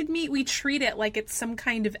that you should meet, we treat it like it's some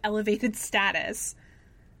kind of elevated status.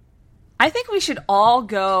 I think we should all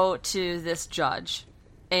go to this judge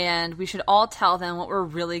and we should all tell them what we're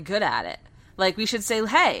really good at it. We should say,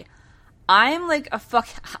 hey, I'm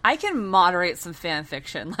I can moderate some fan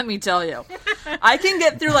fiction, let me tell you. I can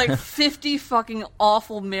get through 50 fucking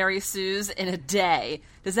awful Mary Sues in a day.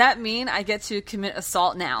 Does that mean I get to commit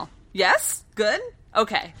assault now? Yes? Good?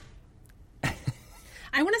 Okay.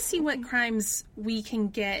 I want to see what crimes we can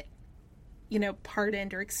get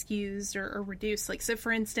pardoned or excused or reduced. So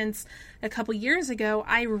for instance, a couple years ago,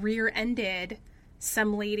 I rear-ended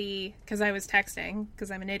some lady because I was texting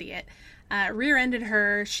because I'm an idiot. Rear-ended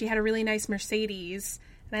her. She had a really nice Mercedes,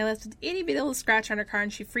 and I left an itty-bitty little scratch on her car,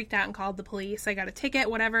 and she freaked out and called the police. I got a ticket,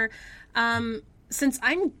 whatever. Since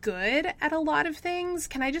I'm good at a lot of things,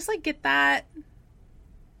 can I just get that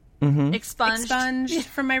expunged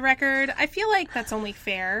from my record? I feel like that's only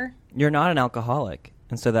fair. You're not an alcoholic.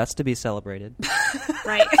 And so that's to be celebrated.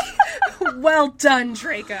 Right. Well done,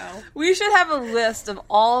 Draco. We should have a list of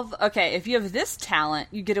okay, if you have this talent,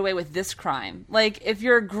 you get away with this crime. If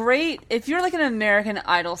you're an American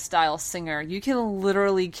Idol style singer, you can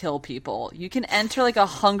literally kill people. You can enter a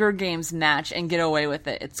Hunger Games match and get away with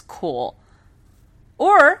it. It's cool.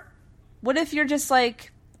 Or, what if you're just I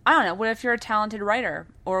don't know, what if you're a talented writer?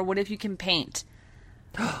 Or what if you can paint?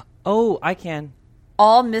 Oh, I can.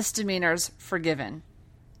 All misdemeanors forgiven.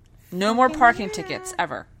 No more parking tickets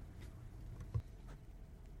ever.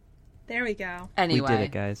 There we go. Anyway. We did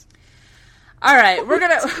it, guys. All right, we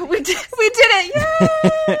did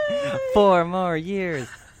it. Yay! 4 more years.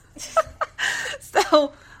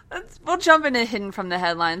 So we'll jump into hidden from the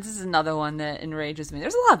headlines. This is another one that enrages me.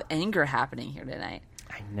 There's a lot of anger happening here tonight.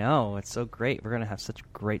 I know. It's so great. We're going to have such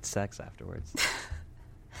great sex afterwards.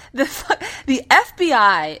 The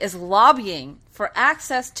FBI is lobbying for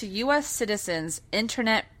access to U.S. citizens'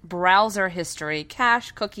 internet browser history,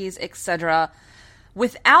 cache, cookies, etc.,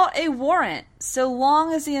 without a warrant, so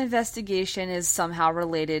long as the investigation is somehow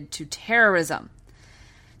related to terrorism.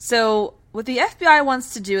 So what the FBI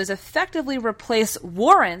wants to do is effectively replace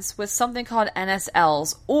warrants with something called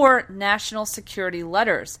NSLs, or National Security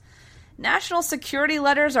Letters. National Security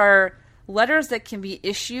Letters are letters that can be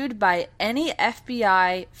issued by any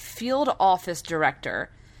FBI field office director,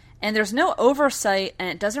 and there's no oversight, and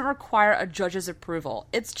it doesn't require a judge's approval.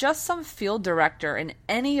 It's just some field director in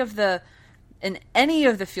any of the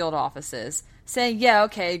field offices saying, yeah,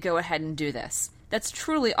 okay, go ahead and do this. That's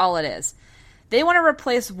truly all it is. They want to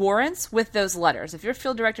replace warrants with those letters. If your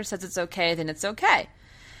field director says it's okay, then it's okay.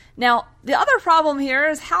 Now, the other problem here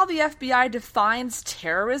is how the FBI defines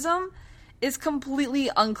terrorism is completely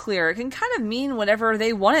unclear. It can kind of mean whatever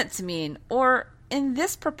they want it to mean, or in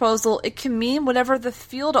this proposal, it can mean whatever the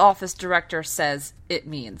field office director says it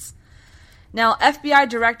means. Now, FBI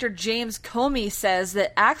Director James Comey says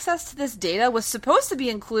that access to this data was supposed to be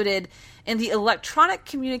included in the Electronic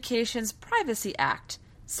Communications Privacy Act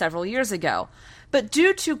several years ago. But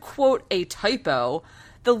due to, quote, a typo,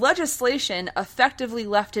 the legislation effectively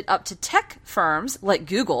left it up to tech firms like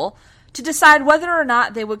Google to decide whether or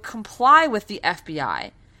not they would comply with the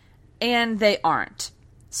FBI. And they aren't.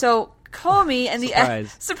 So Comey and the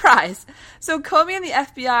surprise. So Comey and the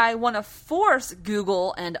FBI want to force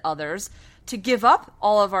Google and others to give up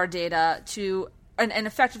all of our data to and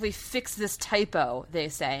effectively fix this typo, they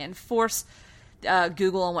say, and force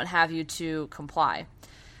Google and what have you to comply.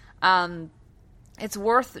 It's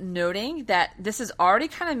worth noting that this has already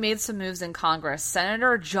kind of made some moves in Congress.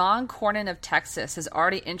 Senator John Cornyn of Texas has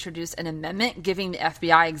already introduced an amendment giving the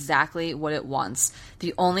FBI exactly what it wants.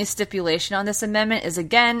 The only stipulation on this amendment is,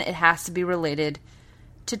 again, it has to be related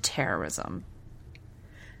to terrorism.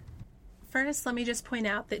 First, let me just point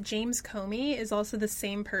out that James Comey is also the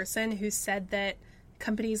same person who said that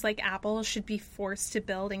companies like Apple should be forced to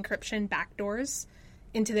build encryption backdoors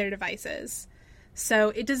into their devices. So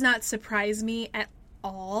it does not surprise me at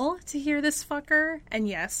all to hear this fucker, and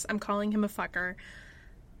yes, I'm calling him a fucker,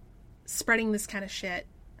 spreading this kind of shit.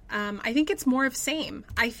 I think it's more of same.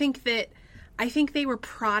 I think they were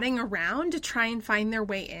prodding around to try and find their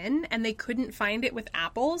way in, and they couldn't find it with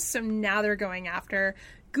Apple, so now they're going after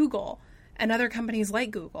Google and other companies like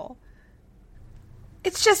Google.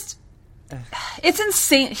 It's just, it's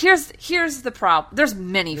insane. Here's the problem. There's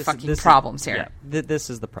many problems here. Yeah, this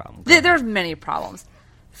is the problem. There's many problems.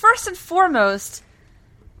 First and foremost,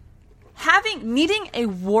 needing a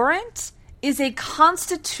warrant is a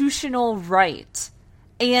constitutional right,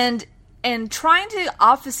 and trying to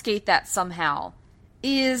obfuscate that somehow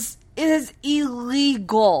is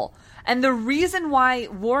illegal. And the reason why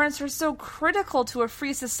warrants are so critical to a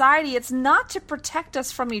free society, it's not to protect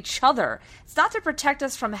us from each other. It's not to protect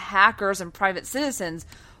us from hackers and private citizens.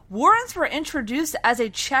 Warrants were introduced as a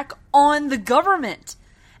check on the government.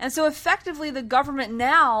 And so effectively the government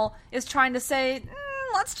now is trying to say,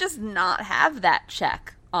 let's just not have that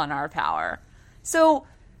check on our power. So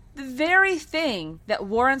the very thing that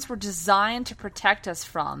warrants were designed to protect us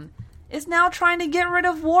from is now trying to get rid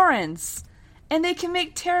of warrants. And they can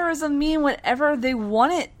make terrorism mean whatever they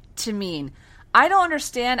want it to mean. I don't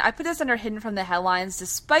understand. I put this under hidden from the headlines,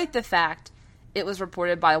 despite the fact it was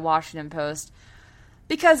reported by Washington Post,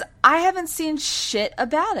 because I haven't seen shit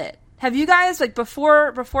about it. Have you guys, like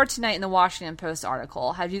before tonight in the Washington Post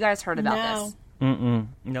article, have you guys heard about this?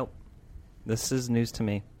 Nope. This is news to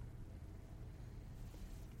me.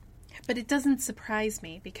 But it doesn't surprise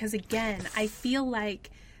me because, again, I feel like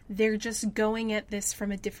they're just going at this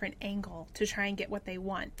from a different angle to try and get what they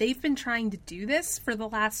want. They've been trying to do this for the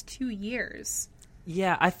last 2 years.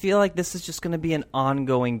 Yeah, I feel like this is just going to be an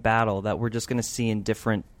ongoing battle that we're just going to see in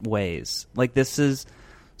different ways. Like, this is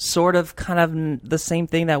sort of kind of the same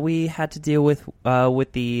thing that we had to deal with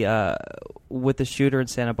the shooter in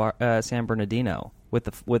San Bernardino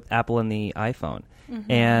with Apple and the iPhone,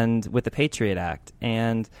 and with the Patriot Act.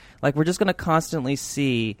 And, like, we're just going to constantly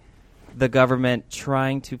see the government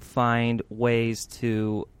trying to find ways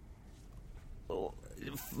to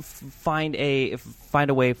find a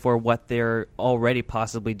way for what they're already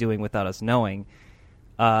possibly doing without us knowing,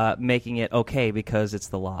 making it okay because it's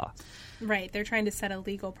the law. Right, they're trying to set a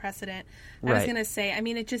legal precedent. Right. I was going to say, I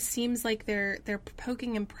mean, it just seems like they're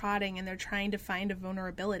poking and prodding, and they're trying to find a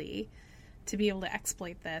vulnerability to be able to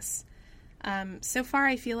exploit this. So far,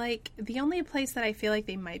 I feel like the only place that I feel like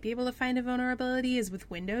they might be able to find a vulnerability is with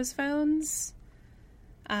Windows phones.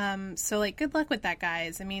 So, like, good luck with that,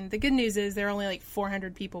 guys. I mean, the good news is there are only, like,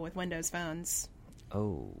 400 people with Windows phones.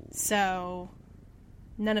 Oh. So,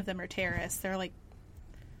 none of them are terrorists. They're, like...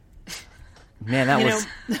 Man, that was...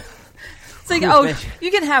 It's like, oh, you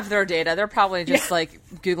can have their data. They're probably just, like,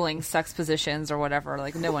 Googling sex positions or whatever.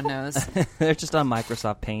 Like, no one knows. They're just on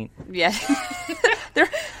Microsoft Paint. Yeah.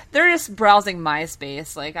 They're just browsing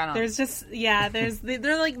MySpace. Like, I don't... There's just... Yeah,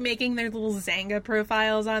 they're, like, making their little Zanga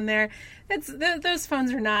profiles on there. Those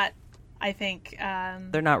phones are not, I think...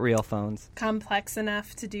 they're not real phones. Complex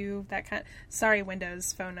enough to do that kind... Sorry,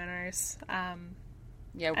 Windows phone owners.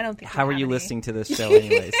 Yeah. I don't think... How are you listening to this show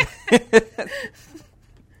anyways?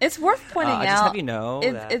 It's worth pointing out... Just have you know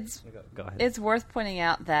Go ahead. It's worth pointing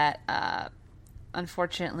out that,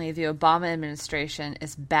 unfortunately, the Obama administration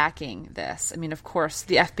is backing this. I mean, of course,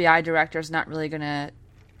 the FBI director is not really going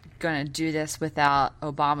to do this without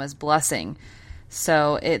Obama's blessing.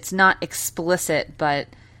 So it's not explicit, but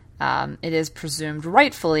it is presumed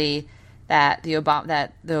rightfully that the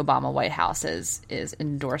Obama White House is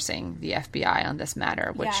endorsing the FBI on this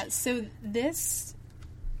matter. Which... Yeah, so this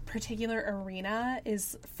particular arena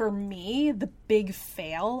is, for me, the big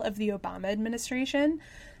fail of the Obama administration.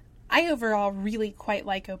 I overall really quite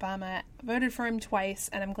like Obama. Voted for him twice,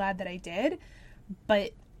 and I'm glad that I did.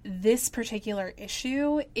 But this particular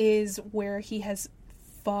issue is where he has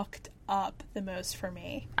fucked up the most for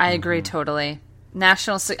me. I agree totally.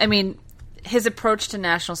 His approach to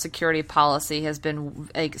national security policy has been,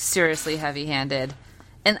 like, seriously heavy-handed.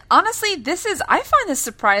 And honestly, I find this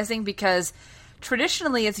surprising because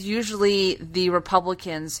traditionally it's usually the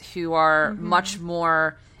Republicans who are much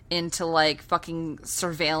more into, like, fucking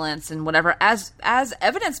surveillance and whatever, as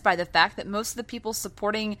evidenced by the fact that most of the people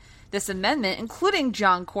supporting this amendment, including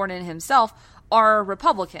John Cornyn himself, are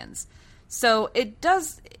Republicans. So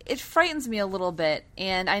it frightens me a little bit,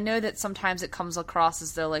 and I know that sometimes it comes across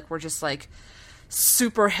as though, like, we're just, like,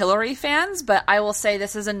 super Hillary fans, but I will say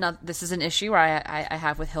this is an issue where I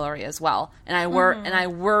have with Hillary as well, and I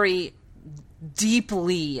worry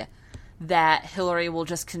deeply that Hillary will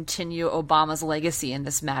just continue Obama's legacy in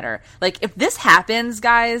this matter. Like, if this happens,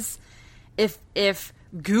 guys, if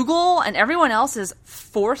Google and everyone else is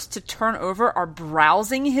forced to turn over our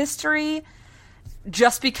browsing history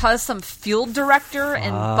just because some field director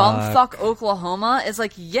in bumfuck Oklahoma is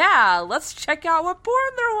like, yeah, let's check out what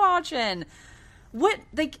porn they're watching. What,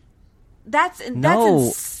 like, that's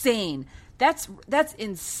insane. That's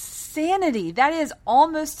insanity. That is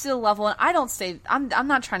almost to the level, and I don't say, I'm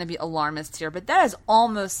not trying to be alarmist here, but that is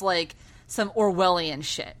almost like some Orwellian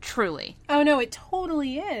shit, truly. Oh no, it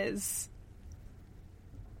totally is.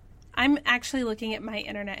 I'm actually looking at my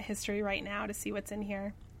internet history right now to see what's in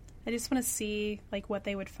here. I just want to see, like, what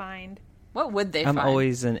they would find. What would they find? I'm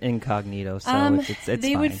always an incognito, so it's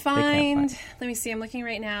they fine. Would find, let me see, I'm looking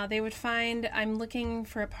right now. They would find, I'm looking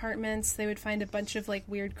for apartments. They would find a bunch of, like,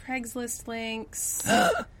 weird Craigslist links.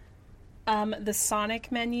 The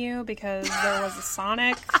Sonic menu, because there was a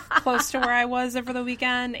Sonic close to where I was over the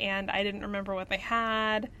weekend, and I didn't remember what they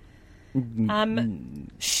had.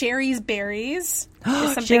 Sherry's Berries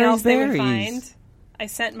is something else they would find. I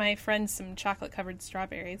sent my friend some chocolate-covered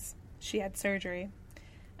strawberries. She had surgery.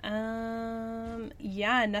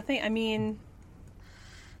 Yeah, nothing. I mean,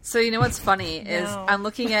 so you know what's funny is I'm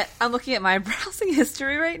looking at my browsing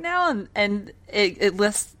history right now, and it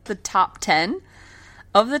lists the top 10.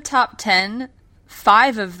 Of the top 10,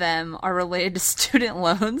 5 of them are related to student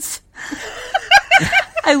loans.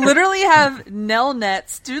 I literally have Nelnet,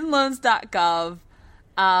 studentloans.gov.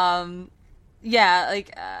 Yeah,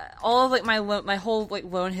 like all of, like, my whole, like,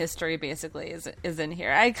 loan history basically is in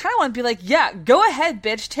here. I kind of want to be like, yeah, go ahead,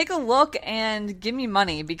 bitch, take a look and give me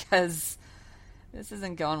money because this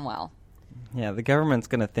isn't going well. Yeah, the government's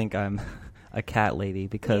gonna think I'm a cat lady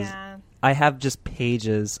because I have just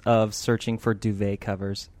pages of searching for duvet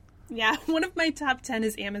covers. Yeah, one of my top 10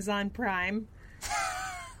 is Amazon Prime.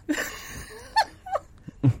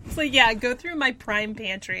 It's like, yeah, go through my Prime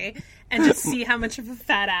pantry and just see how much of a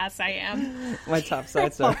fat ass I am. My top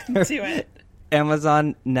sites are to it.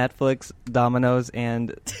 Amazon, Netflix, Domino's,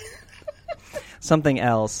 and something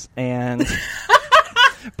else. And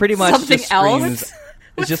pretty much something just screams. Else?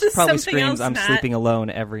 It just probably screams, I'm sleeping alone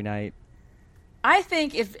every night. I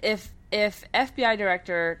think if if FBI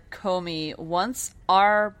Director Comey wants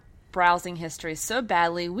our browsing history so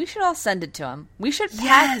badly, we should all send it to him. We should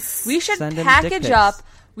package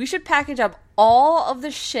up all of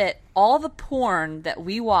the shit, all the porn that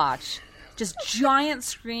we watch, just giant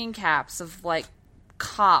screen caps of like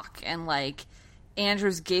cock and like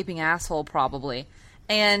Andrew's gaping asshole probably,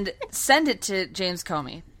 and send it to James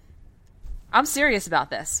Comey. I'm serious about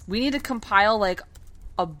this. We need to compile like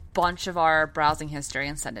a bunch of our browsing history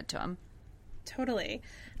and send it to him. Totally.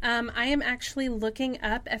 I am actually looking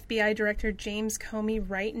up FBI Director James Comey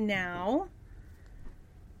right now.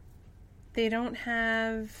 They don't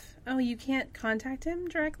have... Oh, you can't contact him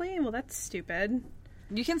directly? Well, that's stupid.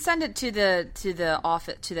 You can send it to the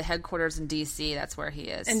office, to the headquarters in D.C. That's where he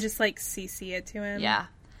is. And just, like, CC it to him? Yeah.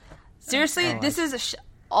 Seriously, this is...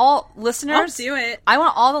 all listeners... I'll do it. I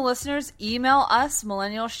want all the listeners, email us,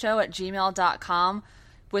 millennialshow@gmail.com,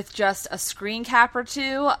 with just a screen cap or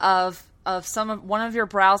two of one of your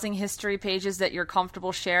browsing history pages that you're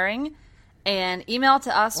comfortable sharing, and email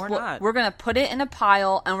to us. Or not. We're going to put it in a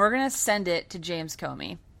pile, and we're going to send it to James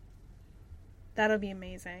Comey. That'll be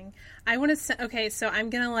amazing. I want to... Okay, so I'm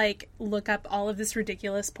going to, like, look up all of this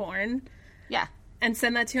ridiculous porn. Yeah. And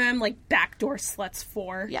send that to him, like, Backdoor Sluts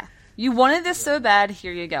 4. Yeah. You wanted this so bad,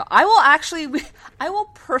 here you go. I will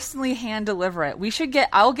personally hand deliver it.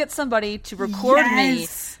 I will get somebody to record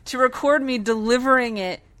me delivering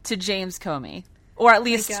it to James Comey. Or at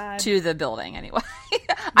least to the building, anyway.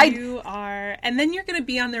 You are. And then you're going to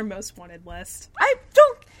be on their most wanted list.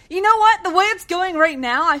 You know what? The way it's going right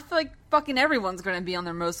now, I feel like fucking everyone's going to be on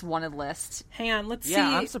their most wanted list. Hang on, let's see.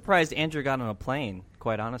 Yeah, I'm surprised Andrew got on a plane,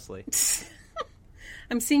 quite honestly.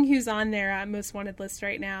 I'm seeing who's on their most wanted list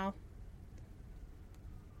right now.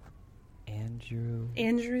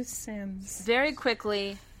 Andrew Sims. Very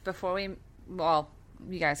quickly, before you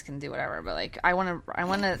guys can do whatever, but like, I want to, I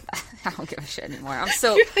don't give a shit anymore. I'm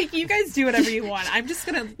so... You're like, you guys do whatever you want. I'm just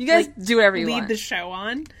going to... You guys do whatever you want. Lead the show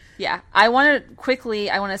on. Yeah. I want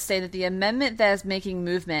to say that the amendment that is making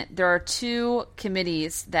movement, there are two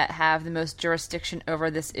committees that have the most jurisdiction over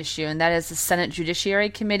this issue, and that is the Senate Judiciary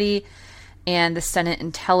Committee and the Senate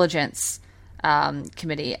Intelligence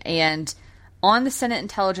Committee. And on the Senate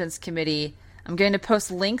Intelligence Committee, I'm going to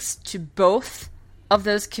post links to both of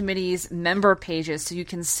those committees' member pages so you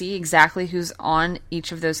can see exactly who's on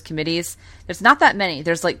each of those committees. There's not that many.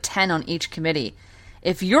 There's like 10 on each committee.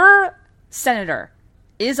 If your senator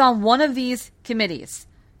is on one of these committees,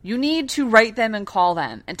 you need to write them and call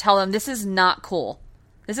them and tell them this is not cool.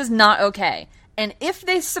 This is not okay. And if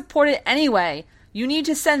they support it anyway, you need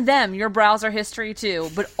to send them your browser history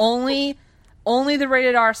too, but only the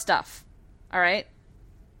rated R stuff. All right?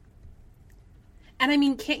 And I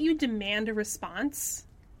mean, can't you demand a response?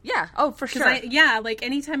 Yeah. Oh, for sure. Like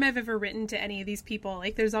anytime I've ever written to any of these people,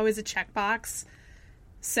 like there's always a checkbox.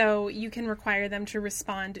 So you can require them to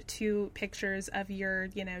respond to pictures of your,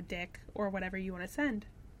 dick or whatever you want to send.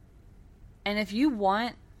 And if you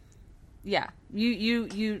want, you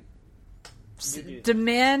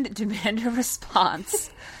demand a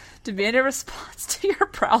response. Demand a response to your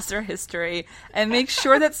browser history and make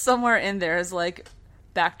sure that somewhere in there is like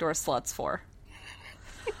Backdoor Sluts 4.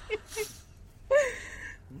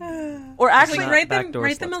 Or actually write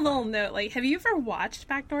them a little note. Like, have you ever watched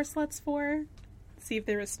Backdoor Sluts 4? See if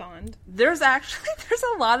they respond. There's a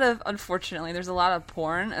lot of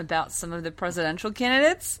porn about some of the presidential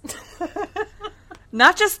candidates.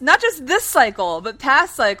 Not just this cycle, but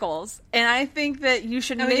past cycles. And I think that you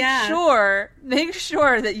should make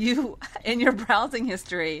sure that you, in your browsing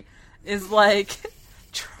history, is like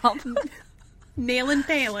Trump, Nailin'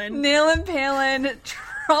 Palin,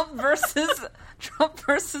 Trump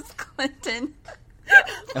versus Clinton.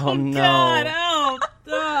 Oh no!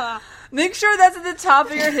 God, Make sure that's at the top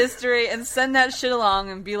of your history and send that shit along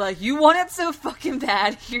and be like, you want it so fucking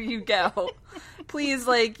bad, here you go. Please,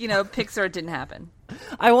 Pixar, it didn't happen.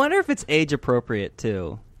 I wonder if it's age appropriate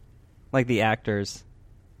too, like the actors.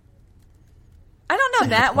 I don't know,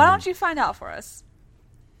 Nat. Why don't you find out for us?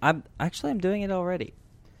 I'm doing it already.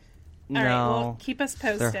 All right, well, keep us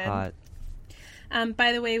posted. They're hot.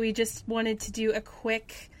 By the way, we just wanted to do a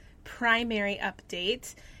quick primary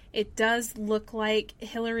update. It does look like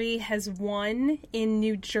Hillary has won in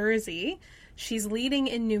New Jersey. She's leading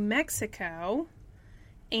in New Mexico.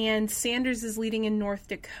 And Sanders is leading in North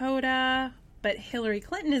Dakota. But Hillary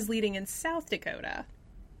Clinton is leading in South Dakota.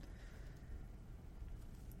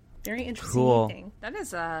 Very interesting. Cool. Meeting. That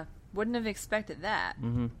is, wouldn't have expected that.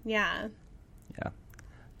 Mm-hmm. Yeah. Yeah.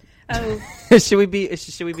 Oh. should we be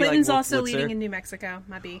Clinton's like also Wurlitzer? leading in New Mexico.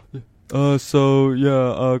 Might be. Obviously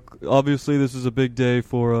this is a big day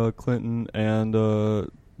for Clinton, and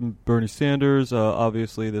Bernie Sanders.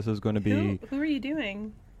 Obviously, this is going to be... Who are you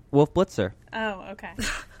doing? Wolf Blitzer. Oh, okay.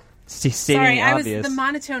 Sorry, the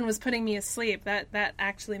monotone was putting me asleep. That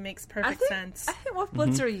actually makes perfect sense. I think Wolf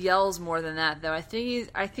Blitzer yells more than that, though. I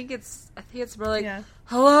think it's more like,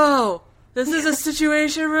 hello, this is a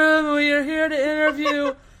situation room. We are here to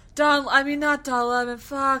interview not Don Lemon.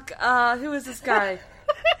 Fuck. Who is this guy?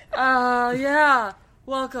 Yeah.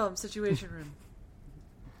 Welcome, situation room.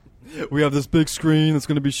 We have this big screen that's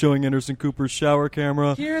going to be showing Anderson Cooper's shower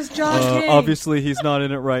camera. Here's John King. Obviously, he's not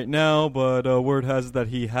in it right now, but word has it that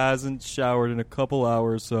he hasn't showered in a couple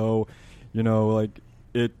hours, so,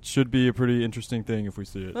 it should be a pretty interesting thing if we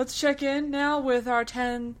see it. Let's check in now with our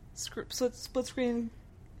 10 split screen.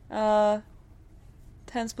 10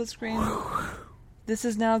 split screen. This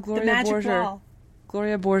is now Gloria Borger.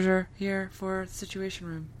 Gloria Borger here for Situation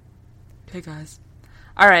Room. Okay, guys.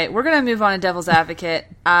 All right, we're gonna move on to Devil's Advocate.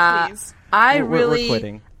 Please. We're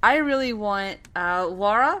quitting. I really want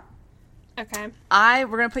Laura. Okay.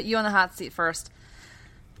 We're gonna put you on the hot seat first.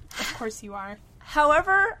 Of course you are.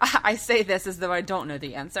 However, I say this as though I don't know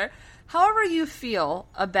the answer. However you feel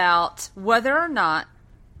about whether or not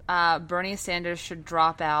Bernie Sanders should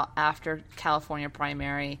drop out after California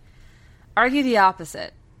primary, argue the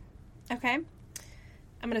opposite. Okay.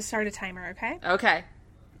 I'm going to start a timer, okay? Okay.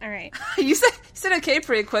 All right. You said okay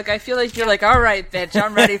pretty quick. I feel like you're like, all right, bitch,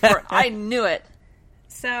 I'm ready for it. I knew it.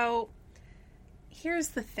 So, here's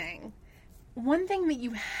the thing. One thing that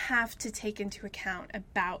you have to take into account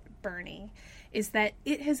about Bernie is that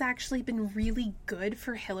it has actually been really good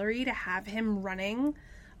for Hillary to have him running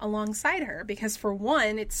alongside her. Because for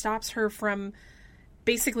one, it stops her from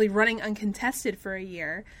basically running uncontested for a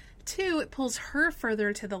year. Two, it pulls her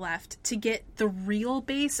further to the left to get the real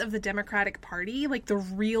base of the Democratic Party, like the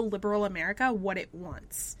real liberal America, what it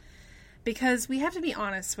wants. Because we have to be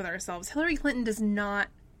honest with ourselves. Hillary Clinton does not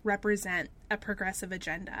represent a progressive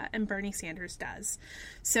agenda, and Bernie Sanders does.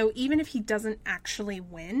 So even if he doesn't actually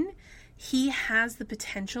win, he has the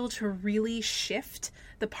potential to really shift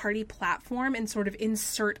the party platform and sort of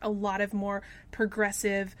insert a lot of more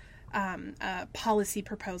progressive policy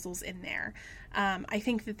proposals in there. I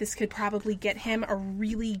think that this could probably get him a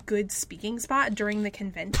really good speaking spot during the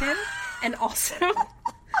convention and also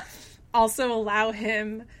allow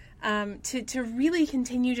him to really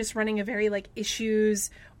continue just running a very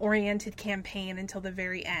issues-oriented campaign until the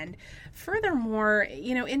very end. Furthermore,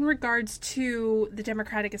 in regards to the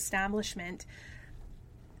Democratic establishment,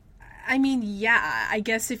 I mean, yeah, I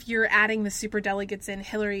guess if you're adding the superdelegates in,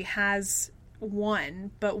 Hillary has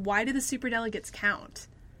won, but why do the superdelegates count?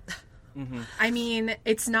 Mm-hmm. I mean,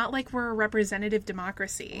 it's not like we're a representative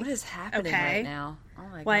democracy. What is happening right now? Oh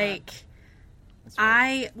my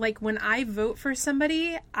God. When I vote for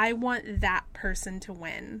somebody, I want that person to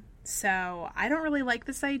win. So I don't really like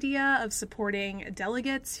this idea of supporting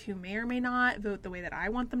delegates who may or may not vote the way that I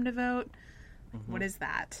want them to vote. Mm-hmm. What is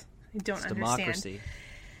that? I don't understand. Democracy.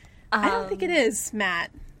 I don't think it is,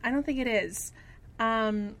 Matt. I don't think it is.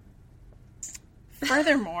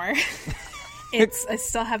 Furthermore, I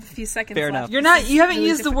still have a few seconds Fair left. enough. You haven't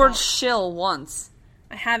used the word shill once.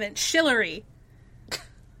 I haven't. Shillery.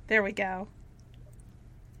 There we go.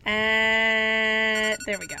 And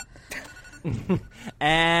there we go.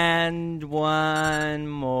 And one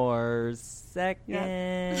more second.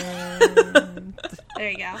 Yep. There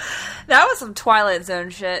you go. That was some Twilight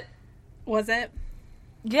Zone shit. Was it?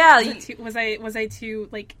 Yeah. Was I too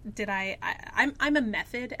did I'm a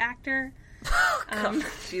method actor. God,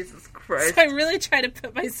 Jesus Christ. So I really try to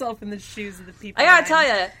put myself in the shoes of the people. I gotta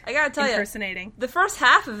tell you, impersonating. The first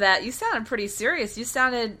half of that, you sounded pretty serious. You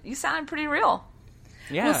sounded pretty real.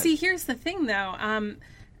 Yeah. Well, see, here's the thing, though.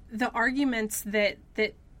 The arguments that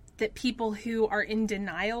people who are in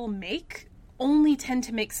denial make only tend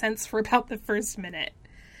to make sense for about the first minute,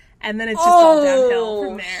 and then it's just all downhill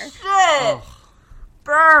from there. Shit! Oh.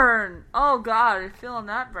 Burn! Oh God, you're feeling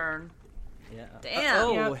that burn. Yeah.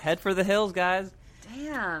 Damn. Yep. Head for the hills, guys.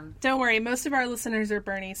 Damn. Don't worry, most of our listeners are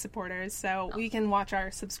Bernie supporters, so we can watch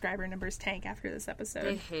our subscriber numbers tank after this episode.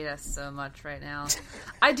 They hate us so much right now.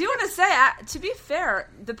 I do want to say, to be fair,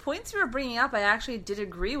 the points we were bringing up, I actually did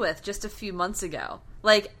agree with just a few months ago.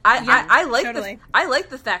 I like totally. I like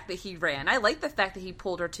the fact that he ran. I like the fact that he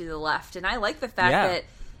pulled her to the left, and I like the fact that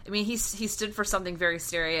he stood for something very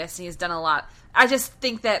serious, and he's done a lot. I just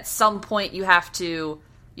think that at some point you have to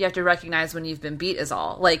recognize when you've been beat is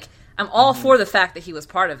all. I'm all for the fact that he was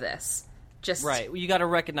part of this. Just right. You got to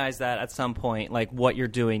recognize that at some point, what you're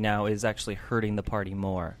doing now is actually hurting the party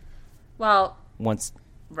more. Well, once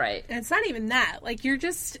right. And it's not even that. You're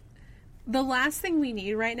just The last thing we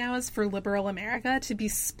need right now is for liberal America to be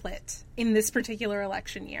split in this particular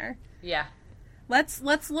election year. Yeah.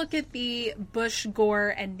 Let's look at the Bush, Gore,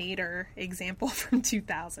 and Nader example from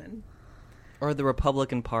 2000. Or the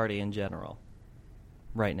Republican Party in general.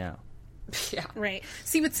 Right now. Yeah. Right.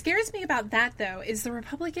 See, what scares me about that, though, is the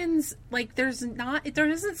Republicans, like, there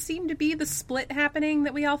doesn't seem to be the split happening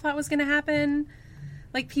that we all thought was going to happen.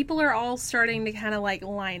 Like, people are all starting to kind of, like,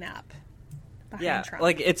 line up behind Trump.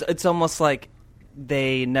 Like, it's almost like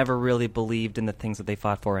they never really believed in the things that they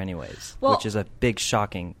fought for anyways, which is a big,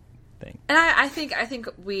 shocking thing. And I think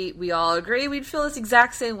we all agree we'd feel this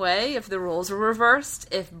exact same way if the roles were reversed.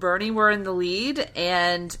 If Bernie were in the lead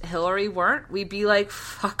and Hillary weren't, we'd be like,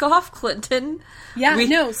 fuck off, Clinton. Yeah,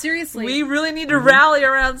 no, seriously. We really need to rally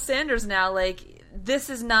around Sanders now. Like, this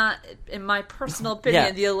is not, in my personal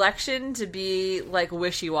opinion, the election to be, like,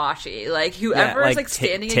 wishy-washy. Like, whoever is, like,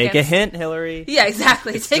 standing take against... a hint, Hillary. Yeah,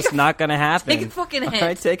 exactly. It's just not going to happen. Take a fucking hint. All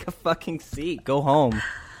right, take a fucking seat. Go home.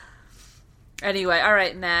 Anyway, all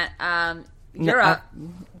right, Matt. You're up.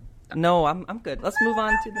 No, I'm good. Let's move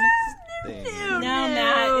on to the next thing. No,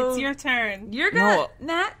 Matt, it's your turn. You're gonna...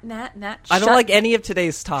 Nat, I don't like any of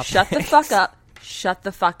today's topics. Shut the fuck up. Shut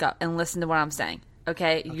the fuck up and listen to what I'm saying.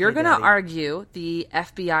 Okay? You're going to argue the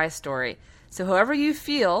FBI story. So however you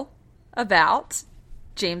feel about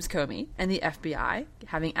James Comey and the FBI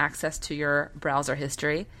having access to your browser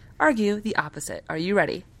history, argue the opposite. Are you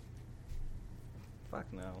ready? Fuck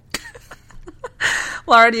no.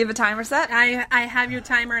 Laura, do you have a timer set? I have your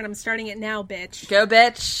timer, and I'm starting it now, bitch. Go,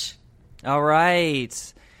 bitch. All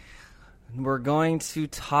right. We're going to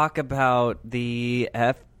talk about the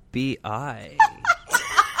FBI.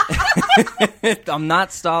 I'm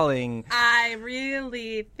not stalling. I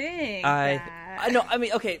really think I know. I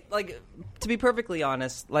mean, okay. Like, to be perfectly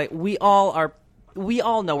honest, like we all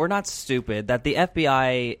know, we're not stupid, that the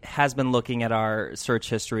FBI has been looking at our search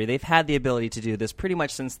history. They've had the ability to do this pretty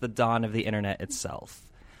much since the dawn of the internet itself.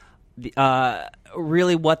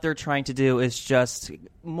 Really what they're trying to do is just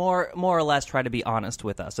more or less try to be honest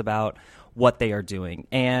with us about what they are doing.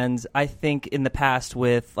 And I think in the past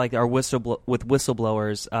with like our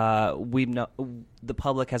whistleblowers, the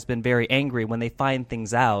public has been very angry when they find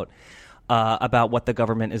things out about what the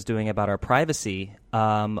government is doing about our privacy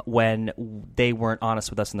when they weren't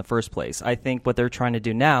honest with us in the first place. I think what they're trying to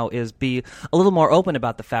do now is be a little more open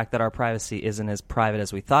about the fact that our privacy isn't as private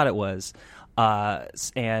as we thought it was.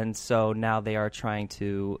 And so now they are trying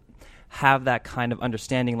to have that kind of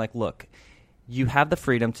understanding, like, look, you have the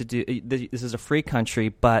freedom to do this is a free country,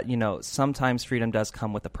 but, you know, sometimes freedom does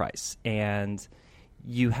come with a price. And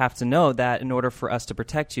you have to know that in order for us to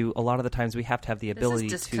protect you, a lot of the times we have to have the ability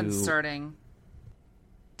this is disconcerting.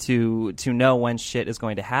 to know when shit is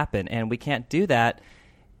going to happen. And we can't do that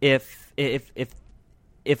if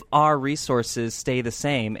our resources stay the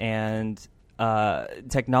same and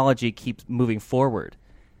technology keeps moving forward.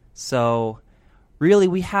 So really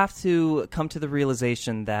we have to come to the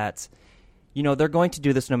realization that, you know, they're going to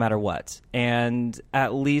do this no matter what. And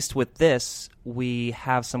at least with this, we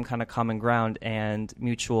have some kind of common ground and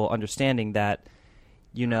mutual understanding that,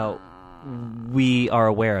 you know, we are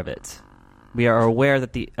aware of it. We are aware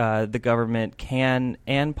that the government can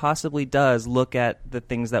and possibly does look at the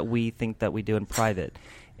things that we think that we do in private.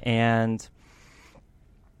 And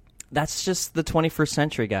that's just the 21st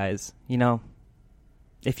century, guys. You know,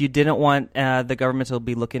 if you didn't want the government to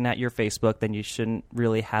be looking at your Facebook, then you shouldn't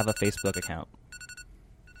really have a Facebook account.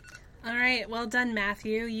 All right. Well done,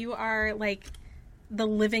 Matthew. You are like the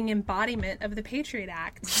living embodiment of the Patriot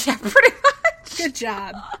Act. Yeah, pretty much. Good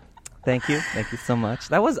job. Thank you. Thank you so much.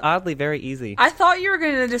 That was oddly very easy. I thought you were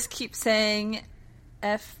going to just keep saying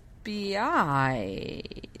FBI.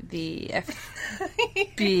 The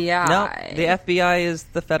FBI. No, the FBI is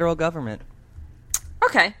the federal government.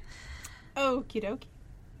 Okay. Okie dokie.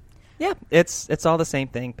 Yeah, it's all the same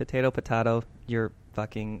thing. Potato, potato. You're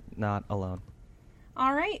fucking not alone.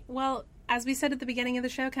 All right. Well, as we said at the beginning of the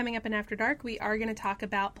show, coming up in After Dark, we are going to talk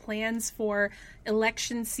about plans for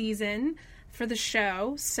election season for the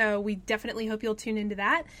show. So we definitely hope you'll tune into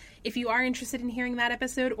that. If you are interested in hearing that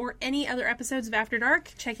episode or any other episodes of After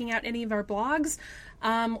Dark, checking out any of our blogs,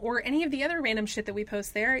 or any of the other random shit that we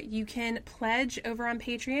post there, you can pledge over on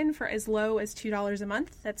Patreon for as low as $2 a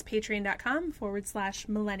month. That's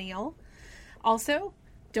patreon.com/millennial. Also,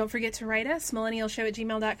 don't forget to write us,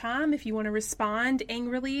 millennialshow@gmail.com. If you want to respond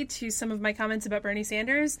angrily to some of my comments about Bernie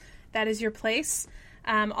Sanders, that is your place.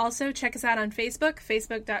 Also, check us out on Facebook,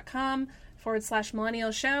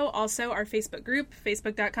 facebook.com/millennial show. Also, our Facebook group,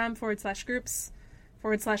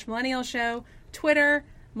 facebook.com/groups/millennial show. Twitter,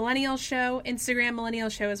 Millennial Show, Instagram Millennial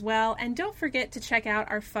Show as well. And don't forget to check out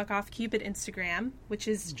our Fuck Off Cupid Instagram, which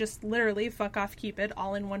is just literally Fuck Off Cupid,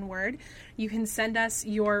 all in one word. You can send us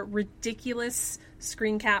your ridiculous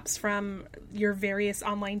screen caps from your various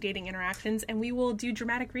online dating interactions, and we will do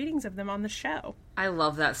dramatic readings of them on the show. I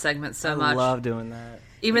love that segment so much. I love doing that.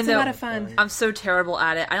 Even it's though a lot of fun. I'm so terrible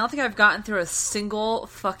at it, I don't think I've gotten through a single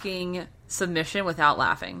fucking submission without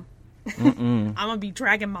laughing. I'm gonna be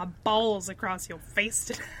dragging my balls across your face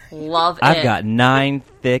today. Love it. I've got 9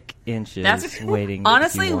 thick inches waiting.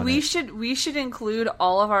 Honestly, we should include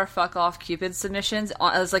all of our Fuck Off Cupid submissions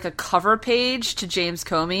as like a cover page to James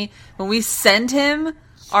Comey. When we send him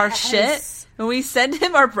our shit, when we send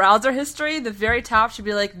him our browser history, the very top should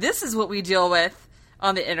be like, this is what we deal with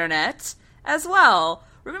on the internet as well.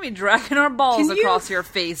 We're gonna be dragging our balls across your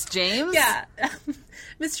face, James. Yeah.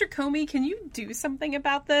 Mr. Comey, can you do something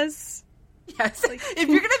about this? Yes. Like, if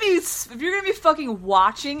you're gonna be fucking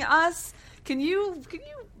watching us, can you stop?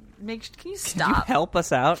 Can you help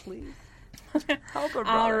us out, please? Help her, brother.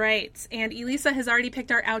 All right. And Elisa has already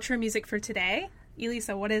picked our outro music for today.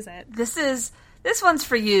 Elisa, what is it? This one's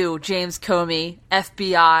for you, James Comey,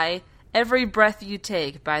 FBI. Every breath you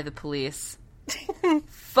take by the police.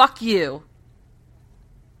 Fuck you.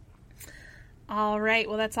 All right.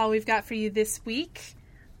 Well, that's all we've got for you this week.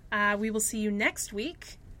 We will see you next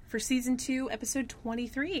week for Season 2, Episode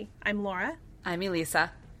 23. I'm Laura. I'm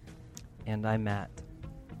Elisa. And I'm Matt.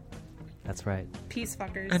 That's right. Peace,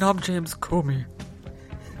 fuckers. And I'm James Comey.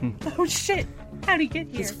 Oh, shit. How'd he get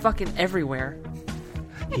here? He's fucking everywhere.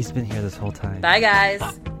 He's been here this whole time. Bye, guys.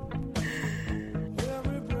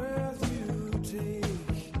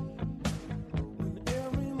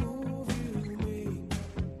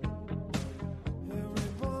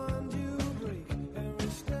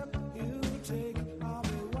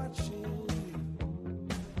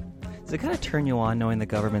 Does it kind of turn you on knowing the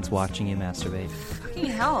government's watching you masturbate? Fucking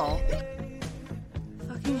hell.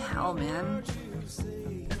 Fucking hell, man.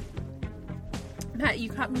 Matt, you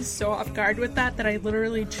caught me so off guard with that I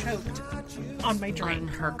literally choked on my drink. On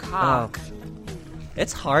her cock. Oh.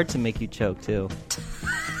 It's hard to make you choke, too.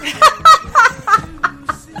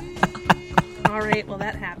 All right, well,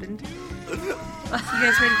 that happened. You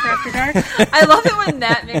guys ready for After Dark? I love it when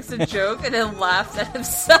Nat makes a joke and then laughs at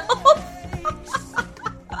himself.